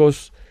 of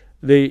course,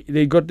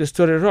 they got the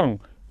story wrong.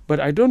 But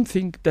I don't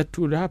think that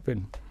would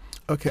happen.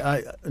 Okay,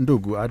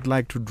 Ndugu, I'd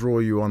like to draw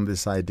you on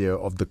this idea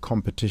of the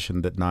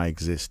competition that now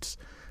exists,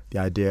 the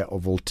idea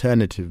of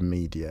alternative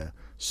media,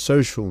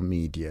 social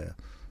media,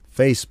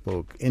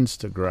 Facebook,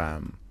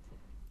 Instagram,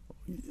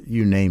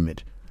 you name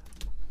it.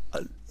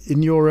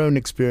 In your own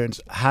experience,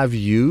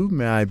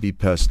 may I be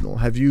personal,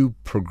 have you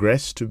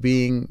progressed to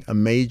being a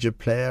major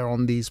player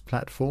on these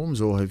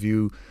platforms, or have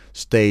you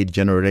stayed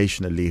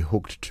generationally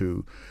hooked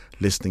to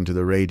listening to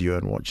the radio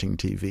and watching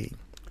TV?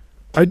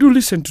 I do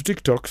listen to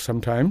TikTok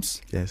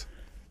sometimes. Yes.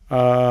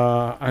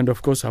 And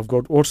of course, I've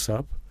got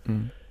WhatsApp.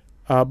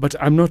 But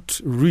I'm not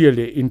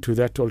really into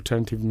that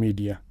alternative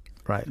media.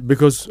 Right.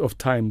 Because of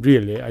time,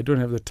 really. I don't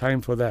have the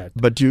time for that.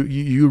 But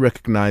you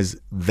recognize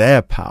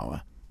their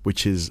power,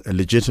 which is a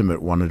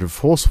legitimate one and a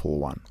forceful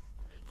one.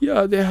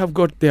 Yeah, they have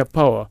got their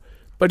power.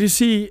 But you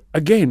see,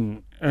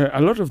 again,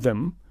 a lot of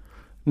them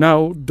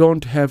now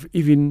don't have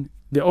even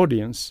the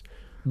audience,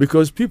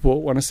 because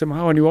people wanasema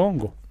hawa ni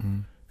waongo.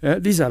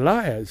 These are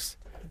liars.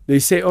 They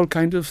say all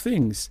kinds of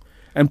things.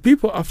 And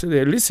people, after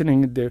they're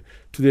listening to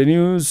the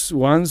news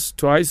once,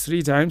 twice,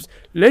 3 times,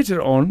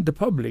 later on, the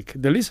public,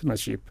 the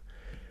listenership,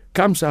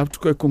 comes up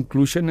to a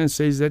conclusion and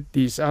says that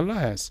these are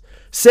liars.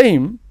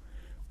 Same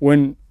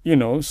when,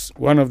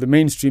 one of the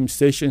mainstream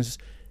stations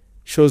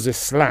shows a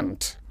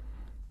slant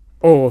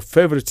or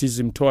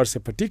favoritism towards a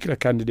particular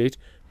candidate,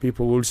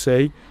 people will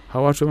say,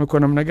 hawa watu wamekuwa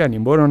namna gani?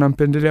 Mbona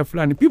wanampendelea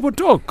fulani? People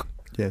talk.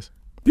 Yes.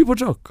 People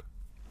talk.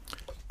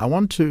 I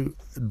want to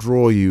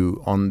draw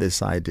you on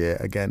this idea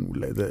again.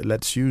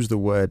 Let's use the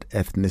word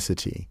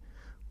ethnicity.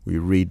 We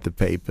read the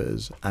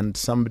papers and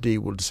somebody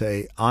would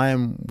say, I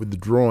am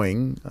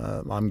withdrawing,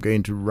 I'm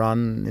going to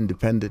run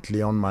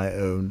independently on my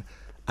own,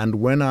 and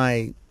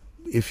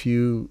if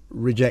you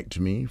reject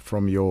me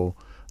from your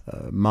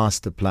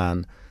master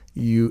plan,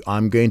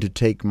 I'm going to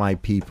take my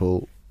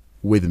people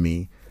with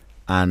me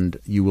and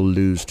you will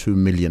lose 2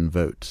 million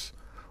votes.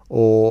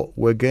 Or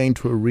we're going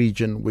to a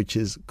region which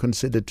is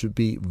considered to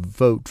be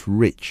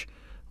vote-rich.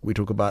 We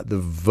talk about the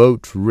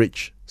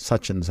vote-rich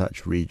such and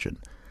such region.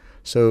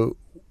 So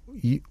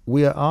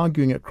we are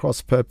arguing at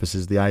cross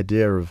purposes the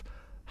idea of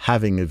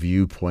having a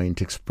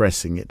viewpoint,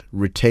 expressing it,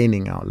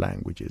 retaining our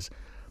languages.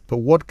 But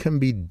what can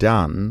be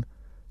done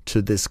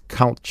to this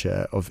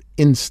culture of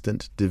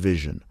instant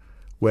division,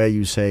 where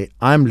you say,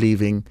 I'm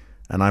leaving,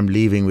 and I'm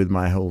leaving with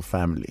my whole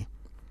family?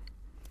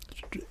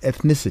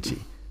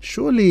 Ethnicity.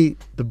 Surely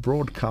the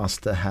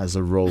broadcaster has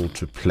a role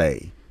to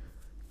play.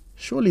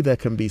 Surely there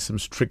can be some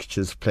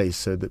strictures placed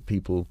so that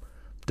people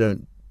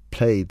don't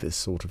play this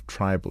sort of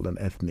tribal and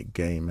ethnic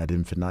game ad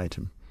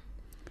infinitum.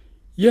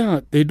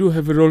 Yeah, they do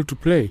have a role to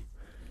play.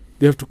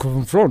 They have to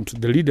confront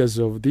the leaders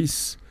of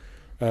these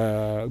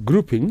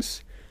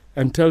groupings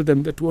and tell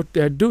them that what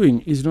they are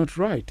doing is not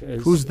right.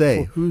 Who's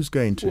they? Who's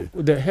going to?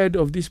 The head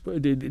of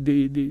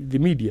the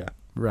media.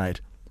 Right.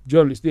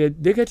 Journalists,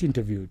 they get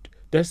interviewed.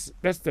 That's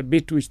the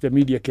bit which the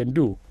media can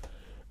do.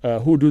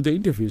 Who do the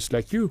interviews?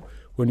 Like you,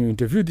 when you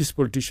interview these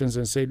politicians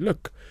and say,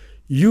 look,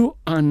 you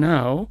are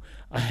now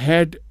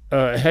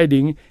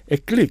heading a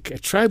clique, a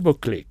tribal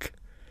clique.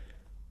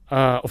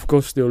 Of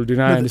course, they will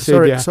deny and say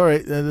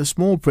the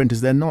small print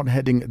is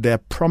they're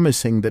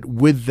promising that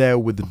with their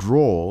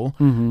withdrawal,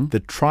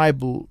 the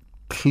tribal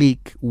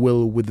clique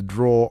will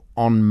withdraw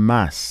en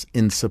masse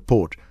in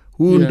support.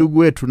 Huu ndugu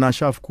wetu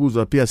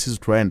nashafukuzwa pia sisi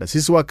tuenda.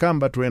 Sisi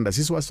Wakamba tuenda.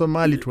 Sisi wa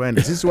Somali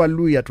tuenda. Sisi wa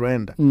Luya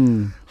tuenda.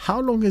 How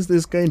long is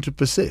this going to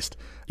persist?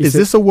 Is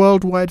this a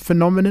worldwide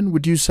phenomenon?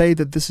 Would you say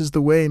that this is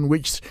the way in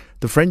which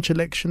the French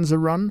elections are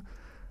run?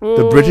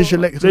 The British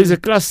elections? There is a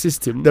class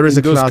system. There is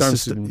a class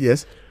system,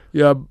 yes.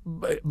 Yeah,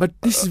 but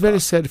this is very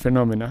sad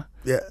phenomena.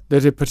 Yeah.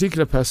 That a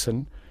particular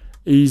person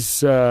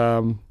has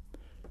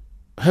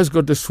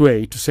got the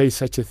sway to say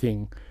such a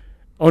thing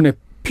on a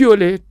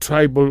purely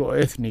tribal or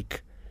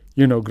ethnic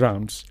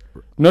grounds,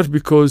 not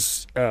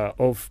because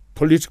of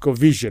political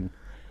vision.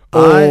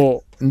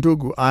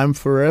 Ndugu, I'm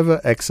forever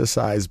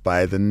exercised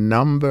by the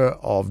number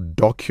of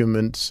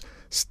documents,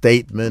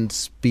 statements,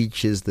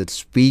 speeches that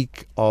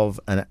speak of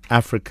an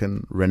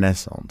African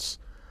renaissance,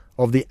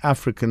 of the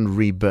African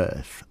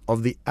rebirth,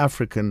 of the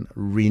African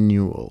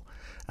renewal.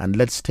 And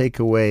let's take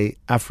away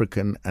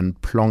African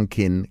and plonk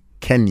in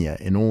Kenya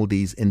in all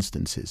these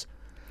instances.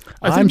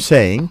 I'm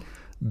saying,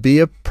 be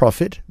a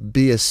prophet,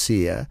 be a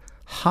seer.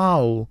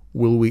 How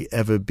will we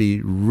ever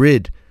be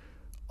rid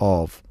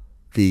of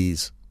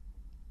these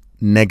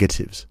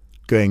negatives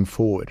going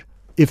forward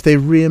if they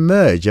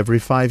re-emerge every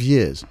 5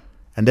 years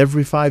And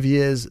every 5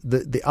 years,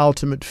 the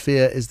ultimate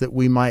fear is that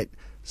we might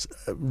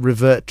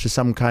revert to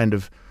some kind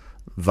of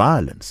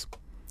violence.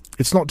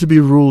 It's not to be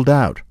ruled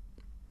out.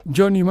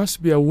 John, you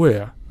must be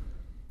aware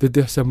that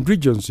there are some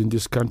regions in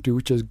this country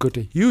which has got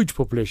a huge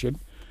population,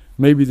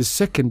 maybe the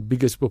second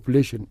biggest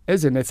population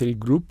as an ethnic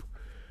group,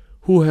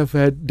 who have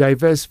had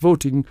diverse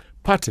voting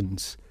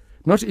patterns.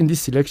 Not in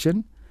this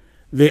election.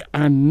 They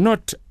are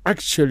not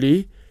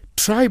actually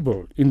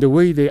tribal in the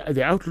way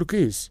the outlook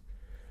is.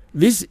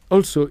 This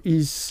also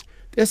is,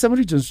 there are some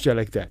regions which are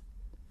like that.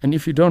 And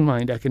if you don't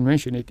mind, I can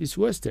mention it, it's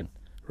Western,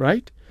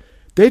 right?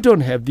 They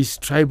don't have this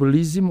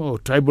tribalism or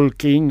tribal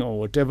king or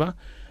whatever.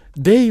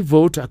 They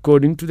vote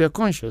according to their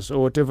conscience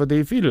or whatever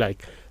they feel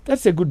like.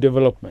 That's a good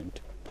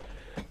development.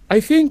 I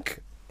think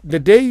the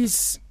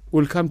days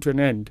will come to an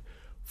end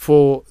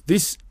for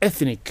this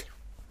ethnic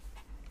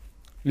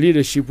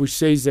leadership which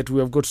says that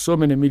we have got so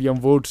many million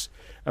votes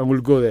and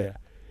we'll go there.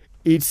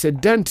 It's a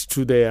dent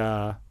to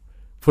their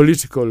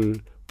political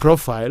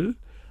profile.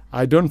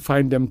 I don't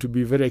find them to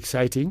be very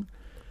exciting.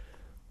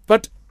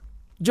 But,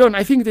 John,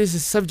 I think there's a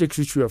subject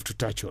which we have to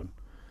touch on,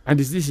 and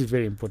this is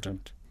very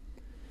important,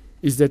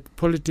 is that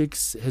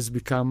politics has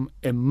become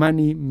a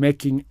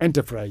money-making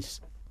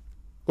enterprise.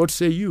 What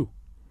say you?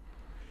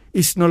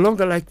 It's no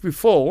longer like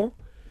before.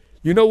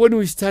 You know, when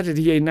we started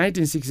here in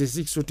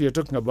 1966, what you're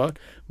talking about,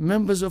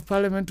 members of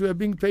parliament were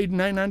being paid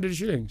 900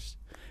 shillings,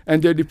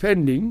 and they're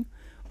depending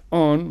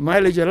on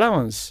mileage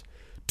allowance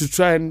to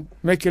try and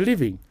make a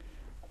living.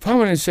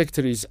 Permanent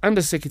secretaries,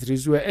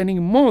 under-secretaries were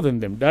earning more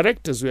than them.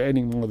 Directors were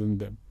earning more than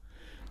them.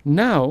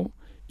 Now,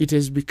 it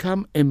has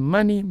become a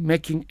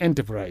money-making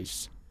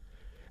enterprise.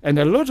 And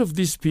a lot of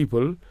these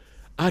people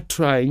are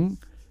trying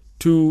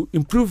to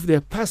improve their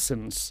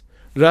persons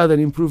rather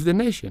than improve the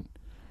nation.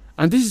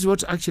 And this is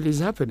what actually is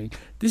happening.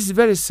 This is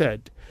very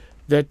sad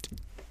that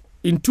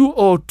in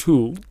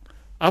 2002,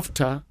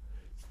 after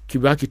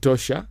Kibaki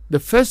Tosha, the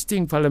first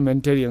thing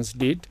parliamentarians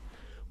did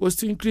was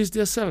to increase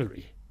their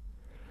salary.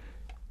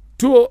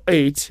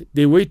 2008,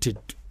 they waited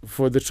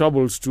for the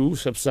troubles to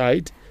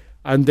subside,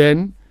 and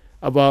then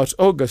about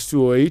August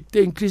 2008,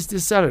 they increased their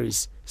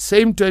salaries.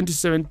 Same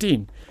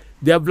 2017.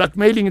 They are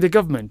blackmailing the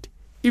government.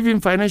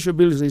 Even financial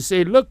bills, they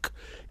say, look,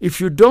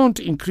 if you don't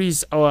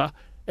increase our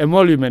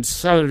emoluments,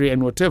 salary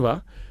and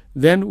whatever,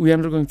 then we are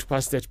not going to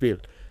pass that bill.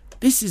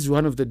 This is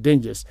one of the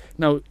dangers.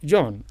 Now,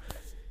 John,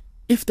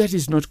 if that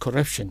is not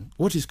corruption,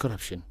 what is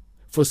corruption?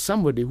 For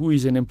somebody who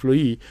is an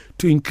employee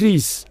to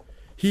increase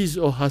his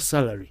or her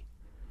salary.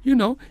 You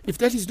know, if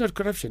that is not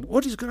corruption,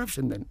 what is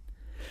corruption then?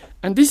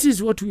 And this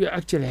is what we are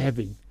actually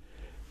having.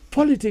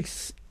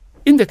 Politics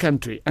in the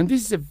country, and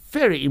this is a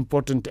very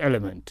important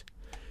element.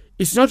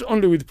 It's not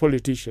only with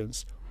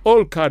politicians,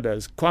 all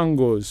cadres,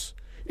 quangos,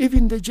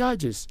 even the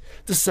judges.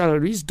 The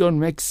salaries don't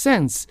make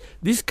sense.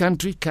 This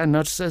country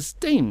cannot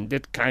sustain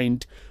that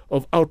kind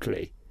of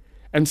outlay.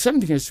 And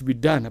something has to be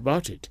done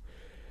about it.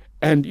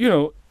 And, you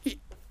know,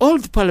 all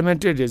the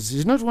parliamentarians,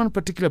 it's not one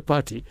particular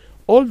party,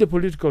 all the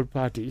political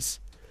parties,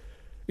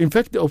 in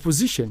fact, the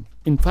opposition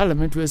in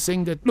parliament were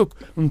saying that, look,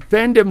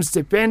 mpende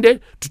msipende,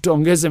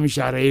 tutaongeza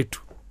mishahara yetu.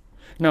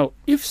 Now,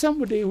 if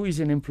somebody who is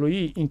an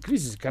employee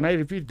increases, can I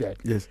repeat that?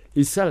 Yes.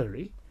 His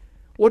salary,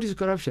 what is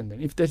corruption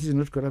then, if that is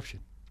not corruption?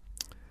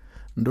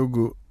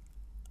 Ndugu,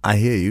 I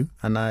hear you,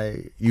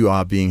 and you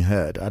are being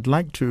heard. I'd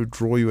like to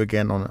draw you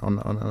again on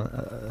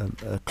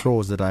a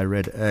clause that I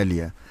read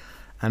earlier,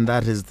 and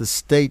that is the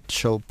state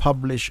shall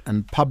publish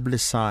and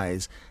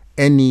publicize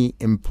any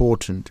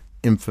important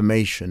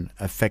information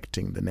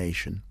affecting the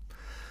nation.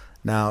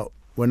 Now,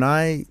 when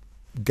I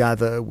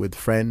gather with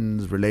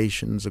friends,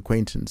 relations,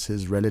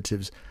 acquaintances,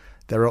 relatives,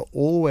 there are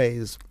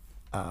always,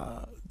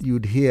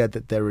 you'd hear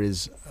that there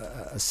is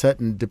a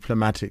certain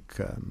diplomatic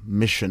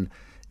mission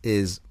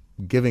is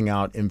giving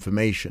out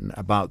information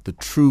about the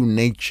true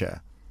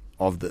nature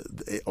of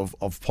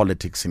of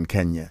politics in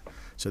Kenya.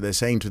 So they're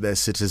saying to their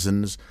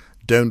citizens,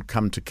 don't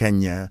come to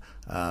Kenya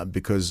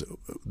because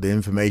the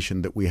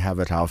information that we have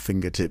at our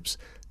fingertips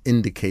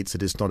indicates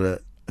that it's not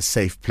a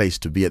safe place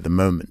to be at the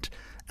moment.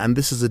 And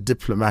this is a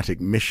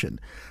diplomatic mission.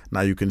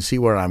 Now you can see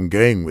where I'm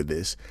going with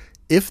this.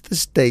 If the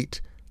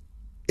state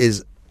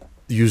is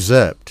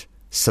usurped,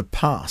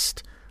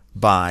 surpassed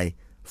by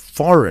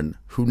foreign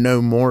who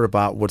know more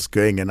about what's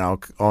going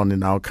on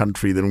in our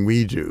country than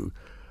we do,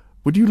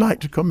 would you like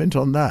to comment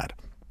on that?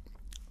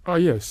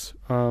 Yes.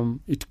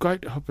 It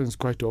quite happens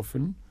quite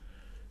often.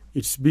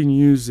 It's being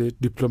used as a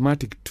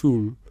diplomatic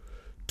tool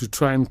to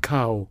try and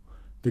cow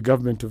the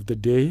government of the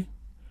day.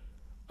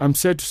 I'm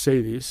sad to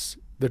say this,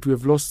 that we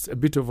have lost a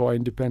bit of our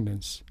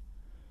independence.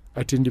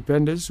 At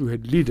independence, we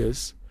had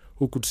leaders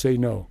who could say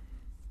no,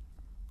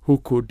 who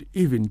could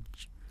even,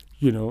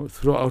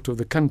 throw out of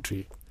the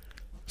country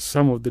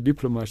some of the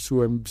diplomats who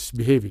were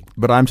misbehaving.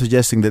 But I'm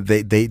suggesting that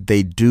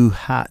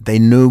they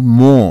know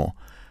more.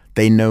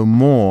 They know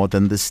more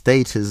than the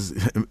state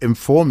is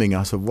informing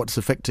us of what's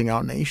affecting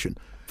our nation.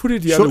 Put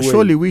it the other way.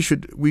 Surely we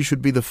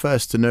should be the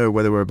first to know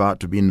whether we're about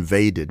to be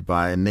invaded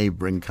by a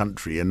neighboring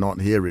country and not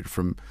hear it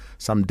from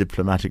some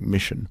diplomatic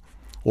mission.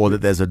 or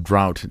that there's a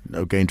drought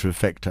going to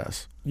affect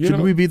us. Should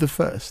we be the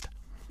first?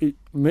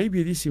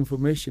 Maybe this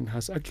information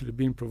has actually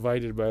been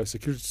provided by our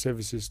security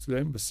services to the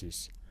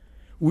embassies.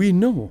 We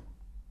know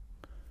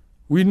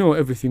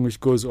everything which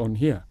goes on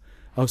here.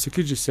 Our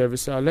security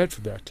services are alert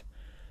to that.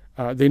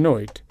 They know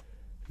it.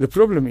 The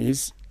problem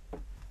is,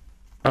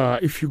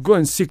 if you go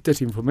and seek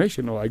that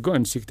information, or I go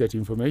and seek that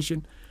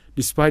information,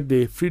 despite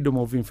the Freedom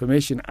of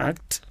Information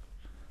Act,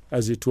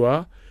 as it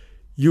were,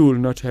 you will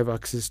not have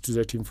access to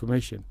that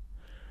information.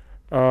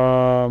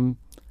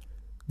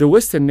 The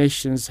Western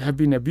nations have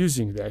been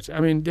abusing that.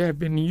 I mean, they have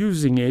been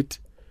using it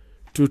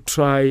to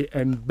try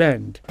and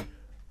bend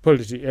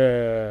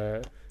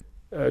to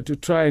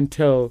try and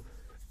tell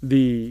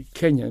the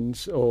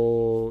Kenyans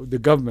or the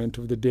government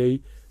of the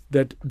day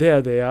that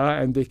there they are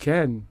and they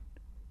can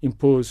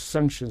impose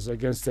sanctions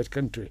against that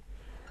country.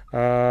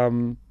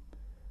 And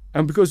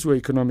because we're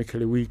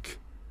economically weak,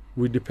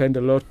 we depend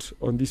a lot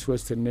on these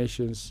Western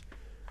nations.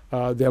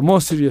 There are more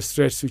serious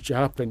threats which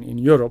happen in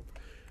Europe,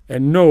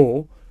 and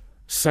no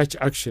such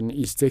action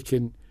is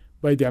taken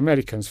by the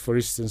Americans, for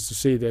instance, to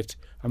say that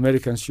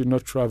Americans should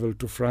not travel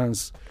to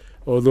France,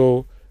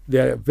 although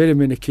there are very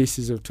many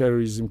cases of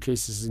terrorism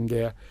cases in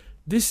there.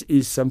 This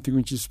is something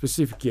which is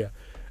specific here.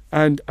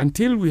 And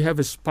until we have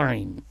a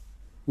spine,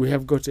 we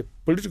have got a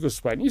political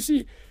spine. You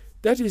see,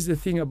 that is the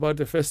thing about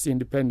the first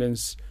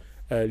independence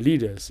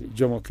leaders,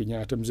 Jomo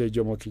Kenyatta, Mzee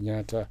Jomo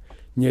Kenyatta,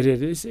 Nyerere.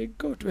 They say,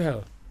 go to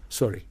hell.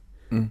 Sorry.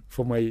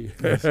 For my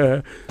yes.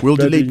 We'll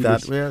delete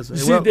that. Yes.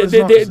 See,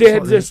 they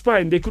had the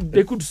spine. They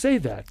could say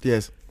that.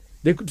 Yes.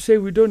 They could say,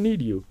 we don't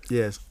need you.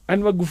 Yes.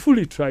 And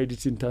Magufuli tried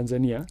it in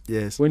Tanzania.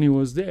 Yes. When he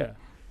was there.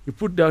 He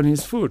put down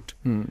his foot.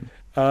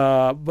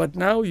 But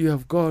now you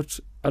have got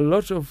a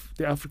lot of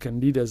the African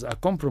leaders are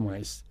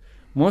compromised.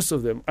 Most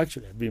of them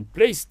actually have been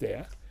placed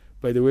there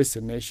by the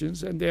Western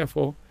nations, and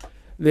therefore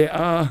they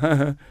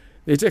are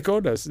they take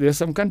orders. There are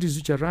some countries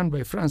which are run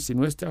by France. In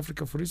West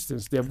Africa, for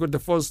instance, they have got the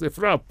force de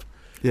frappe.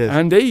 Yes.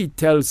 And they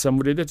tell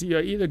somebody that you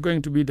are either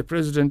going to be the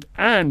president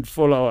and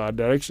follow our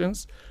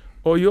directions,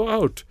 or you're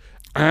out.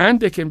 And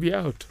they can be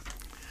out.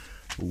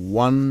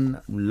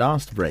 One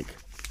last break.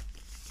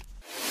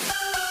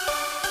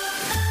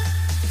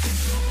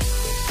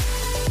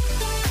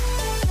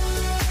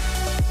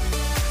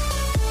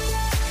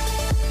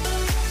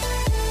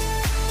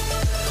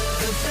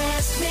 The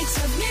best mix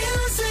of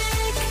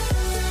music.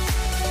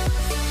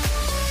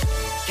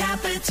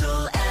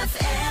 Capital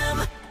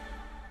FM.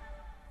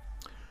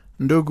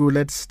 Ndugu,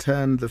 let's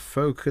turn the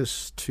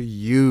focus to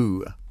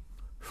you.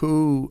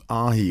 Who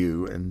are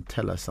you? And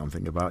tell us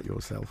something about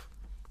yourself.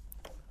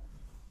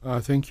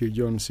 Thank you,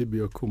 John C.B.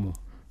 Okumu.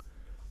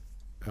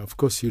 Of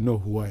course, you know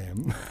who I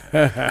am.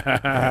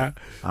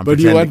 But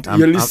you want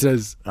your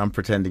listeners. I'm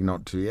pretending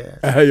not to, yes.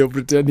 You're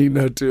pretending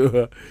not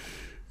to.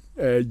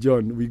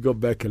 John, we go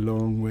back a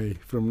long way.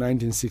 From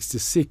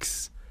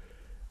 1966,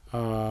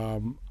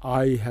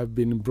 I have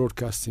been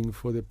broadcasting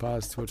for the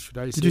past, what should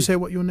I say? Did you say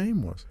what your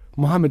name was?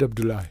 Mohammed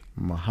Abdullahi.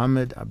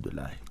 Mohammed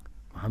Abdullahi.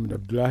 Mohammed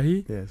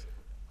Abdullahi. Yes.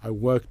 I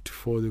worked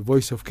for the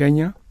Voice of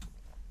Kenya,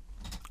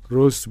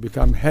 rose to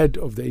become head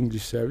of the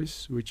English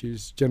service, which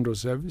is general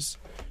service,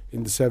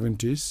 in the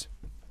 70s.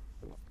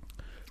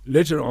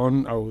 Later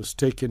on, I was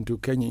taken to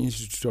Kenya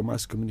Institute of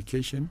Mass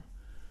Communication,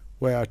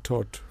 where I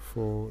taught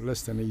for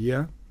less than a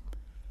year.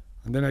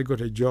 And then I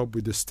got a job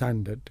with the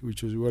Standard,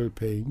 which was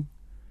well-paying.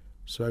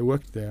 So I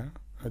worked there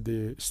at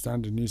the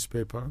Standard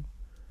newspaper.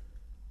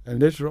 And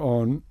later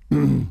on,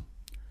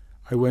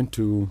 I went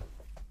to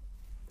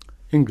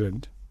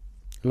England,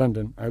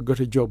 London. I got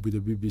a job with the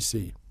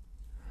BBC.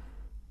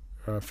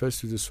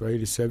 First with the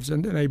Swahili service,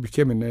 and then I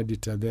became an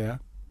editor there.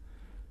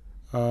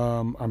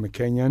 I'm a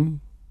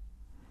Kenyan.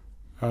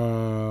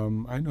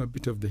 I know a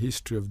bit of the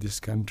history of this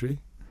country.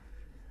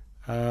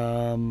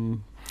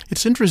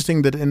 It's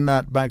interesting that in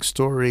that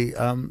backstory,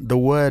 the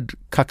word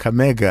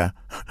Kakamega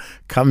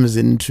comes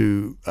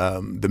into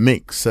the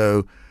mix.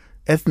 So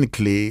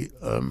ethnically,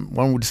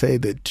 one would say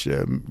that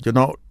you're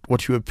not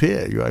what you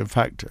appear. You are, in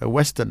fact, a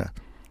Westerner.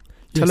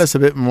 Tell us a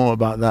bit more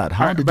about that.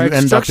 How did you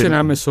end up in...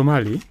 I'm a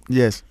Somali.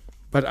 Yes.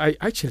 But I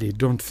actually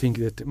don't think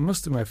that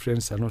most of my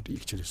friends are not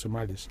actually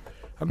Somalis.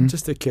 I'm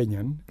just a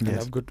Kenyan, and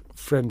I've got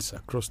friends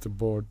across the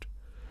board.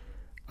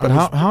 But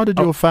how did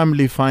your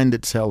family find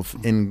itself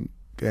in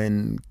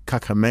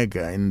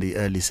Kakamega in the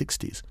early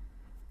 60s?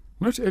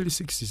 Not early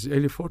 60s,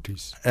 early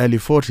 40s. Early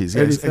 40s,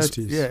 early yes.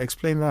 30s.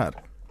 Explain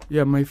that.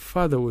 Yeah, my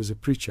father was a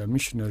preacher,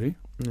 missionary.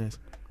 Yes.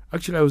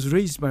 Actually, I was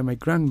raised by my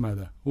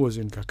grandmother, who was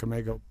in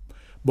Kakamega.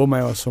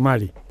 Boma was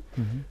Somali.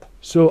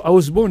 So I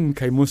was born in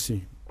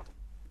Kaimosi,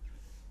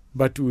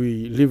 but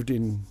we lived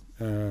in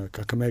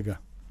Kakamega.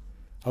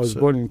 I was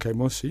born in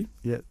Kaimosi.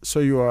 Yeah. So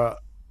you're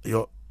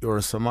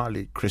a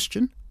Somali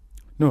Christian?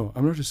 No,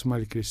 I'm not a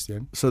Somali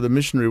Christian. So the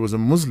missionary was a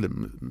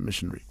Muslim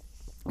missionary?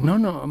 No.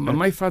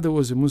 My father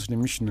was a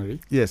Muslim missionary.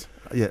 Yes.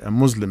 Yeah, a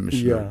Muslim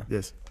missionary. Yeah.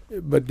 Yes.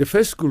 But the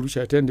first school which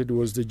I attended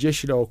was the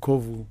Jeshi la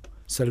Wokovu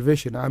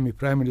Salvation Army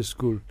Primary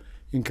School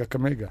in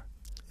Kakamega.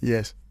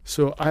 Yes.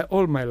 So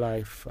all my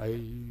life, I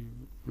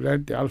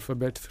learned the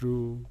alphabet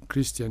through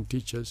Christian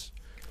teachers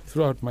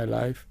throughout my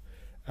life,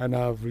 and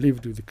I've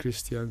lived with the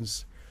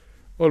Christians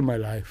all my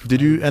life.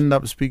 Did you end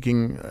up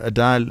speaking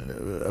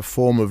a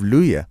form of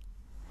Luya?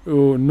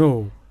 Oh,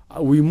 no.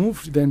 We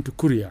moved then to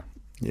Kuria.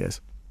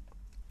 Yes.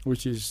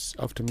 Which is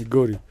after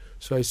Migori.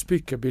 So I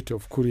speak a bit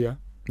of Kuria.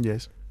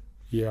 Yes.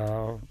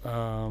 Yeah.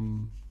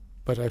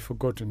 But I've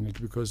forgotten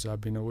it because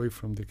I've been away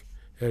from the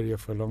area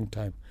for a long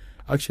time.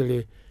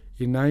 Actually,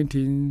 in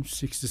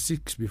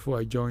 1966, before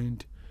I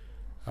joined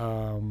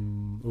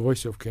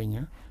Voice of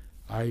Kenya,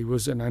 I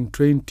was an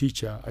untrained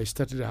teacher. I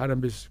started a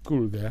Harambee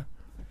school there,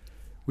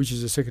 which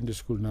is a secondary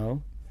school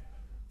now,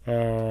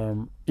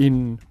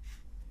 in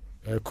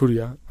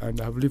Kuria, and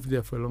I've lived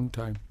there for a long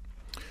time.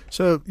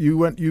 So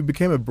you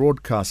became a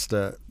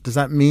broadcaster. Does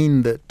that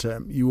mean that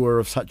you were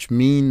of such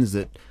means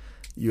that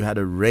you had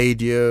a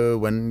radio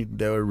when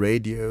there were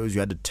radios, you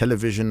had a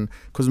television?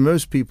 Because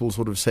most people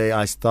sort of say,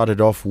 I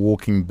started off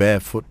walking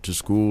barefoot to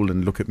school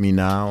and look at me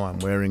now, I'm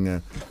wearing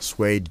a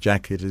suede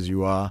jacket as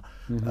you are.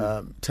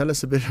 Mm-hmm. Tell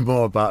us a bit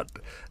more about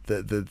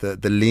the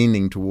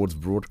leaning towards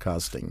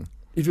broadcasting.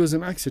 It was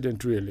an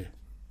accident, really.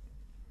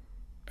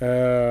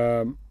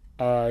 It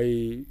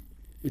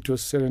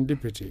was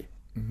serendipity.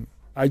 Mm-hmm.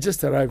 I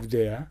just arrived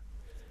there.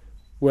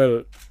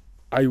 Well,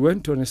 I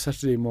went on a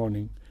Saturday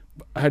morning.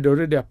 I had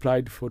already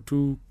applied for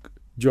two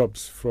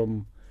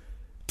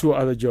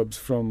other jobs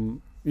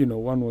from,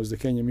 one was the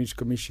Kenya Meat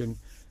Commission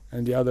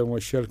and the other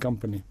was Shell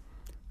Company.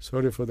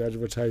 Sorry for the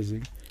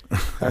advertising.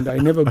 And I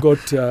never got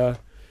the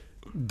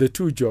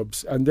two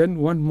jobs. And then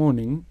one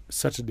morning,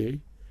 Saturday,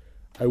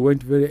 I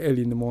went very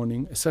early in the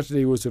morning.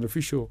 Saturday was an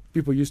official.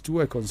 People used to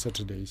work on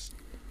Saturdays.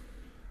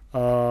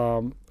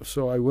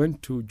 So I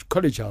went to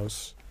College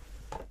House,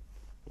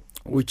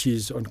 which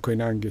is on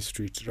Koinange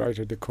Street, right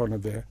at the corner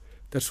there.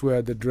 That's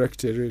where the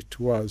directorate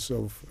was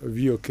of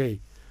VOK.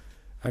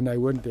 And I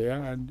went there,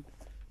 and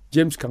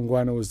James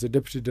Kangwana was the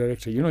deputy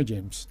director. You know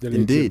James? The late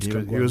Indeed,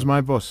 James he was my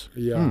boss.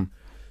 Yeah.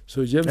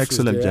 So James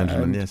excellent was there,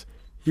 gentleman, and yes.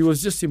 He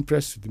was just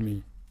impressed with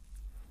me.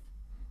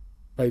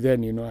 By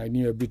then, I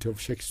knew a bit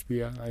of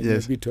Shakespeare. I knew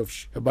a bit of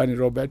Barney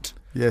Robert.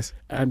 Yes.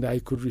 And I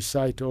could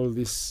recite all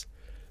this.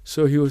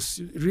 So he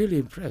was really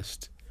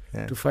impressed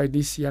to find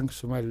this young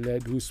Somali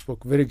lad who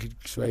spoke very good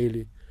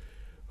Swahili.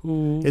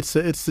 It's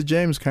the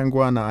James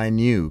Kangwana I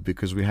knew,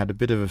 because we had a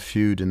bit of a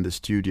feud in the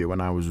studio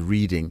when I was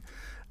reading,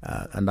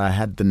 and I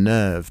had the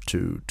nerve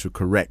to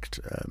correct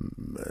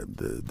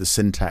the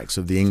syntax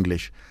of the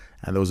English,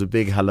 and there was a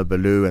big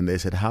hullabaloo, and they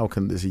said, how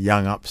can this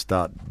young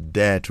upstart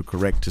dare to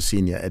correct a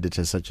senior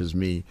editor such as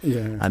me?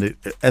 Yeah. And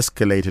it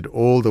escalated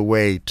all the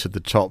way to the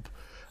top.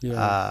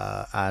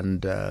 Yeah.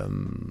 And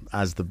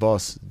as the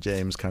boss,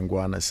 James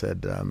Kangwana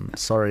said,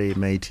 sorry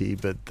matey,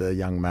 but the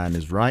young man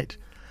is right,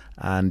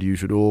 and you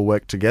should all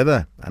work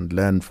together and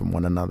learn from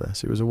one another.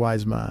 So he was a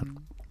wise man.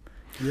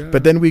 Yeah.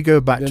 But then we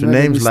go back to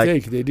names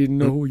like they didn't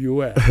know who you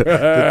were.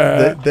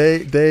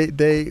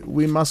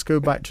 We must go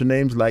back to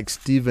names like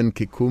Stephen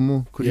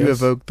Kikumu. Could you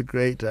evoke the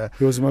great?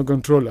 He was my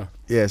controller.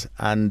 Yes,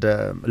 and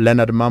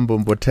Leonard Mambo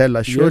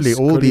Mbotela. Surely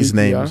all these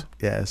names.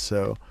 Yes,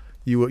 so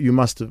you were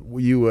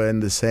in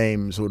the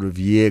same sort of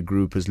year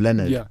group as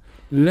Leonard. Yeah,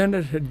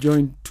 Leonard had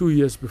joined 2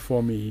 years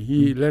before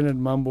me. Leonard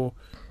Mambo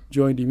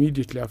joined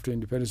immediately after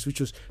independence, which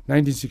was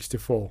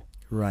 1964.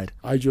 Right.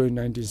 I joined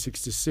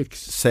 1966.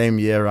 Same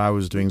year I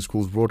was doing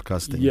schools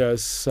broadcasting.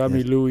 Yes,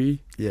 Sammy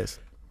Louis. Yes.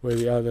 Were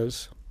the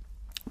others.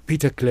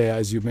 Peter Clare,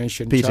 as you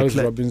mentioned.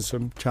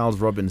 Charles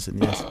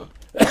Robinson, yes.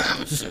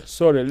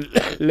 Sorry,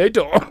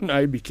 later on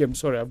I've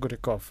got a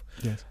cough.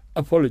 Yes.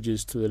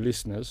 Apologies to the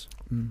listeners.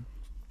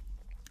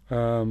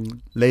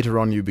 Later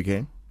on you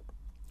became?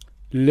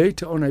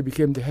 Later on I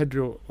became the head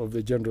of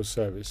the General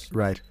Service.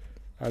 Right.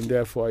 And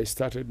therefore I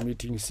started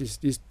meeting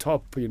these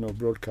top,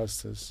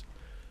 broadcasters.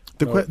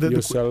 The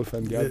yourself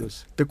and the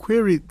others. The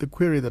query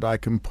that I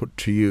can put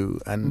to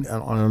you, and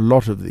on a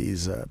lot of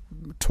these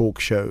talk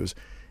shows,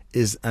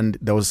 is, and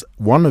there was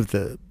one of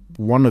the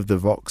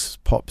vox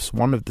pops,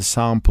 one of the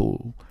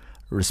sample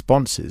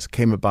responses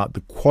came about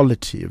the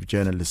quality of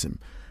journalism.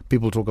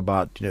 People talk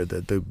about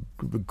the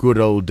good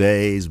old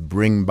days,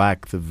 bring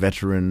back the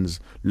veterans,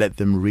 let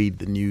them read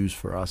the news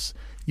for us.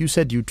 You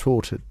said you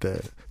taught at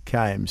the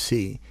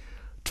KIMC.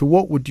 To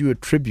what would you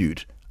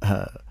attribute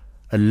a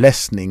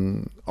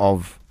lessening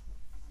of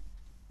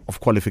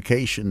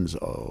qualifications,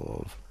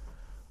 of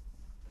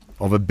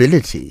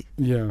ability?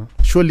 Yeah.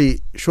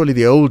 Surely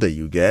the older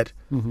you get,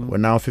 we're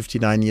now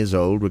 59 years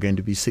old, we're going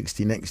to be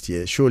 60 next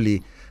year,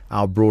 surely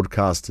our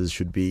broadcasters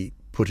should be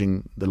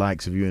putting the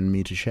likes of you and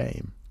me to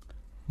shame.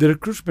 The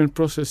recruitment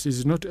process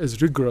is not as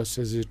rigorous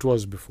as it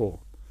was before.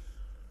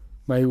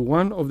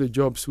 One of the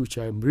jobs which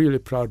I'm really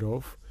proud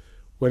of,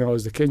 when I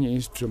was the Kenya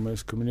Institute of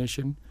Mass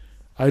Communication,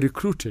 I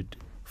recruited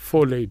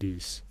 4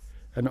 ladies,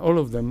 and all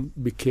of them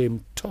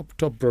became top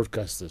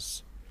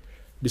broadcasters,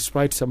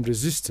 despite some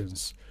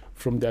resistance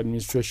from the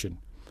administration.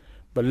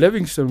 But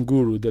Livingston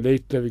Guru, the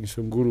late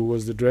Livingston Guru,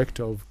 was the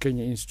director of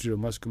Kenya Institute of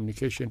Mass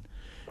Communication,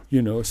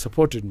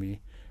 supported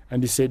me.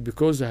 And he said,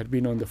 because I had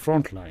been on the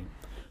front line.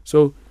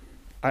 So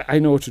I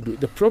know what to do.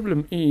 The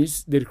problem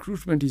is the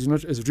recruitment is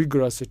not as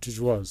rigorous as it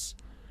was.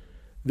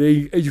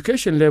 The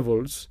education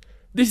levels,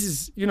 this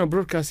is,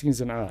 broadcasting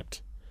is an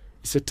art.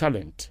 It's a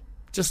talent,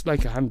 just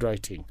like a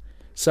handwriting.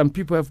 Some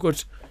people have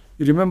got,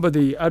 you remember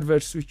the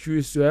adverts which you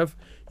used to have?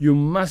 You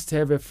must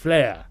have a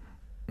flair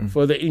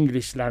for the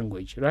English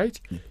language, right?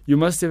 You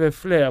must have a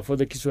flair for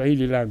the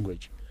Kiswahili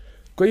language.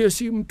 Kwa hiyo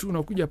si mtu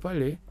unakuja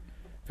pale,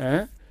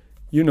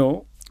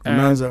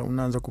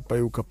 unaanza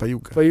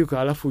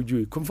kupayuka alafu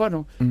ujui. Kwa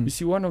mfano, you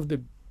see, one of the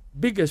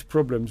biggest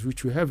problems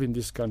which we have in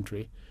this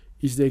country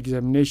is the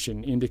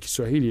examination in the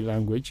Kiswahili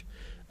language.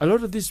 A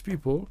lot of these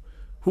people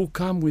who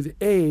come with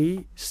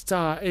A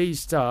star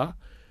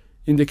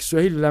in the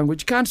Kiswahili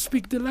language can't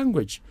speak the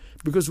language.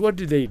 Because what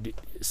did they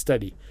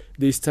study?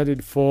 They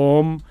studied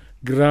form,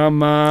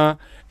 grammar,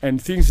 and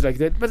things like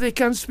that, but they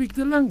can't speak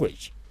the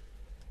language.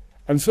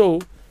 And so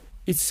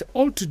it's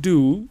all to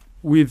do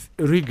with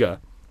rigor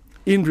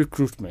in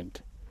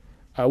recruitment,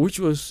 which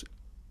was,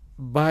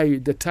 by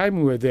the time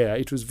we were there,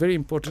 it was very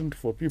important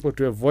for people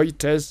to have voice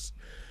tests,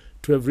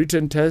 to have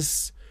written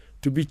tests,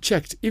 to be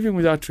checked, even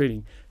without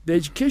training. The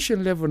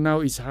education level now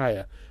is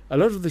higher. A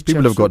lot of the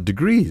people have got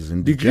degrees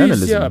in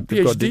journalism. Yeah,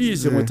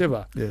 PhDs and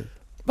whatever. Yeah.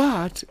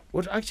 But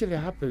what actually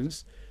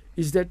happens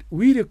is that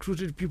we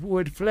recruited people who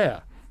had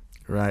flair.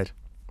 Right.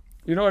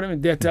 You know what I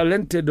mean? They're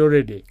talented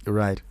already.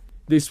 Right.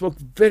 They spoke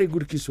very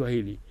good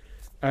Kiswahili.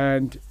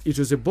 And it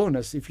was a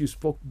bonus if you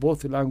spoke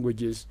both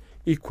languages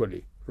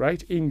equally,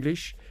 right?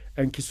 English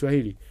and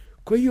Kiswahili.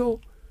 Kwa hiyo,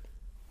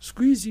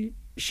 siku hizi,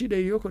 shida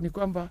iliyoko ni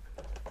kwamba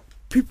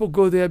people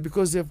go there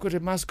because they've got a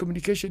mass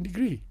communication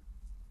degree.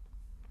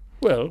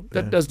 Well,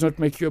 that does not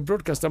make you a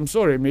broadcaster. I'm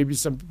sorry, maybe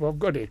some people have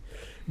got it.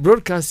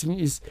 Broadcasting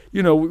is,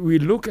 we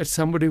look at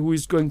somebody who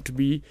is going to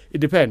be, it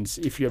depends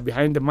if you're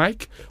behind the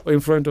mic or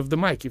in front of the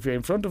mic. If you're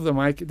in front of the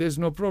mic, there's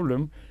no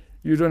problem.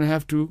 You don't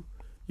have to,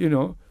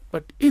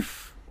 but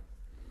if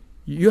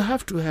you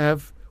have to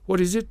have,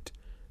 what is it?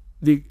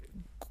 The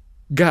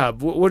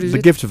gab. What is the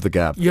it? The gift of the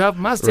gab. You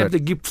must have the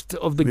gift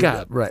of the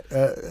gab. Right.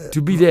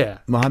 To be there.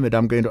 Mohammed,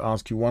 I'm going to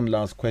ask you one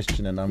last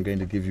question, and I'm going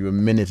to give you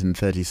 1 minute and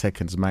 30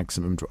 seconds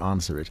maximum to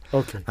answer it.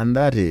 Okay. And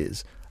that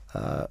is,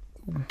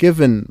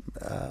 given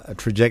a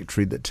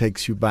trajectory that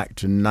takes you back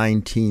to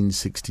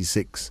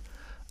 1966,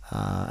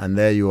 and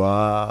there you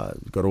are,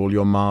 you've got all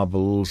your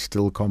marbles,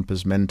 still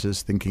compos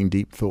mentis, thinking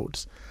deep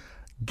thoughts.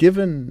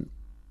 Given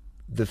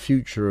the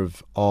future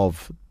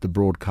of the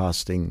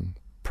broadcasting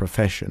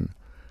profession,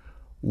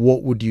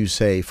 what would you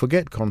say?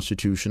 Forget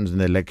constitutions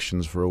and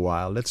elections for a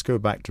while. Let's go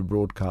back to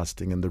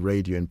broadcasting and the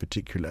radio in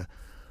particular.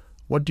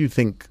 What do you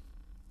think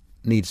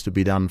needs to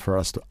be done for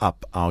us to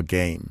up our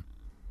game?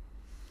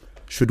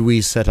 Should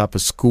we set up a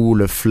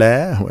school of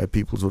flair where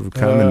people sort of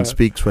come and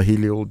speak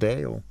Swahili all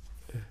day? Or?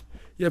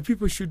 Yeah,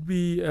 people should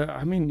be,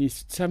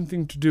 it's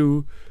something to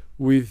do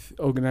with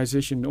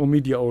organization or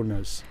media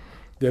owners.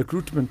 The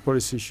recruitment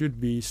policy should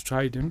be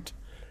strident,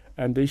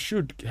 and they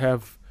should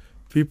have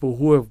people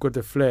who have got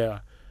a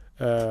flair,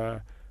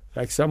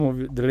 like some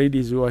of the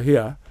ladies who are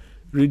here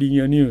reading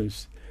your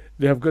news.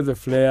 They have got the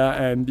flair,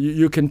 and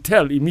you can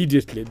tell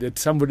immediately that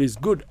somebody is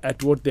good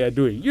at what they are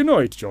doing. You know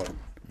it, John.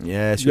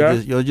 Yes,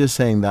 you're just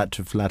saying that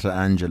to flatter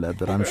Angela,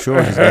 but I'm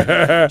sure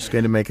she's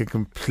going to make a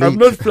complete... I'm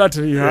not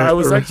flattering her. I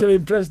was actually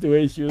impressed the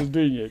way she was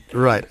doing it.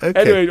 Right, okay.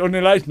 Anyway, on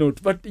a light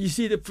note, but you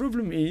see, the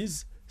problem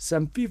is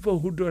some people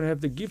who don't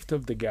have the gift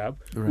of the gab,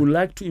 who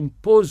like to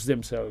impose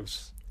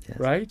themselves,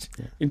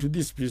 into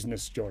this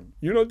business, John.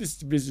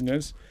 This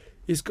business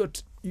is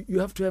got, you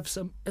have to have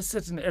a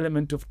certain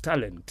element of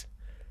talent.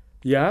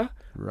 Yeah?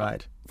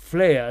 Right.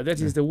 Flair, that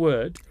is the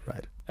word.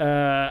 Right.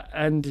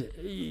 And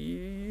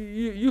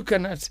you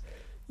cannot,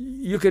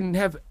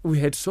 we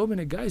had so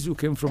many guys who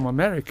came from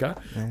America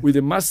with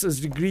a master's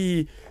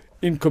degree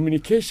in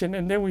communication,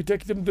 and then we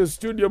take them to the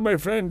studio, my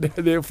friend,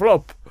 they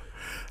flop.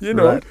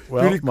 Right.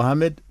 Well,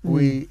 Mohammed,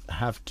 we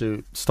have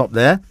to stop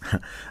there.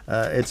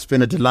 It's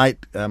been a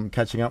delight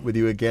catching up with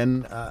you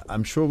again.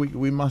 I'm sure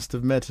we must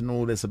have met in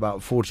all this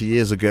about 40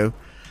 years ago,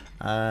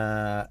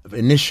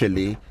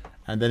 initially,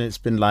 and then it's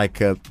been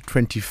like a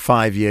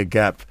 25-year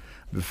gap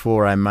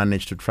before I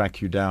managed to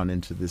track you down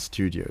into this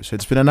studio. So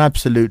it's been an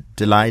absolute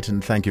delight,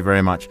 and thank you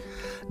very much.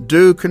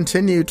 Do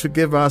continue to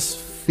give us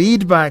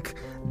feedback,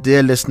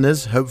 dear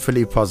listeners,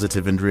 hopefully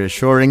positive and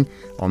reassuring,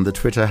 on the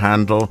Twitter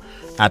handle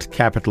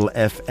 @Capital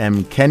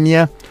FM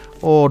Kenya,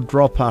 or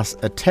drop us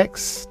a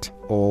text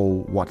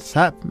or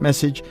WhatsApp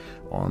message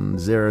on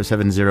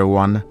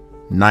 0701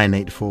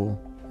 984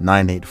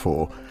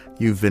 984.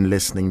 You've been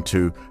listening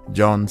to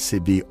John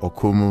Sibi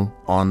Okumu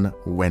on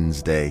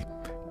Wednesday.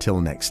 Till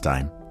next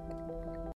time.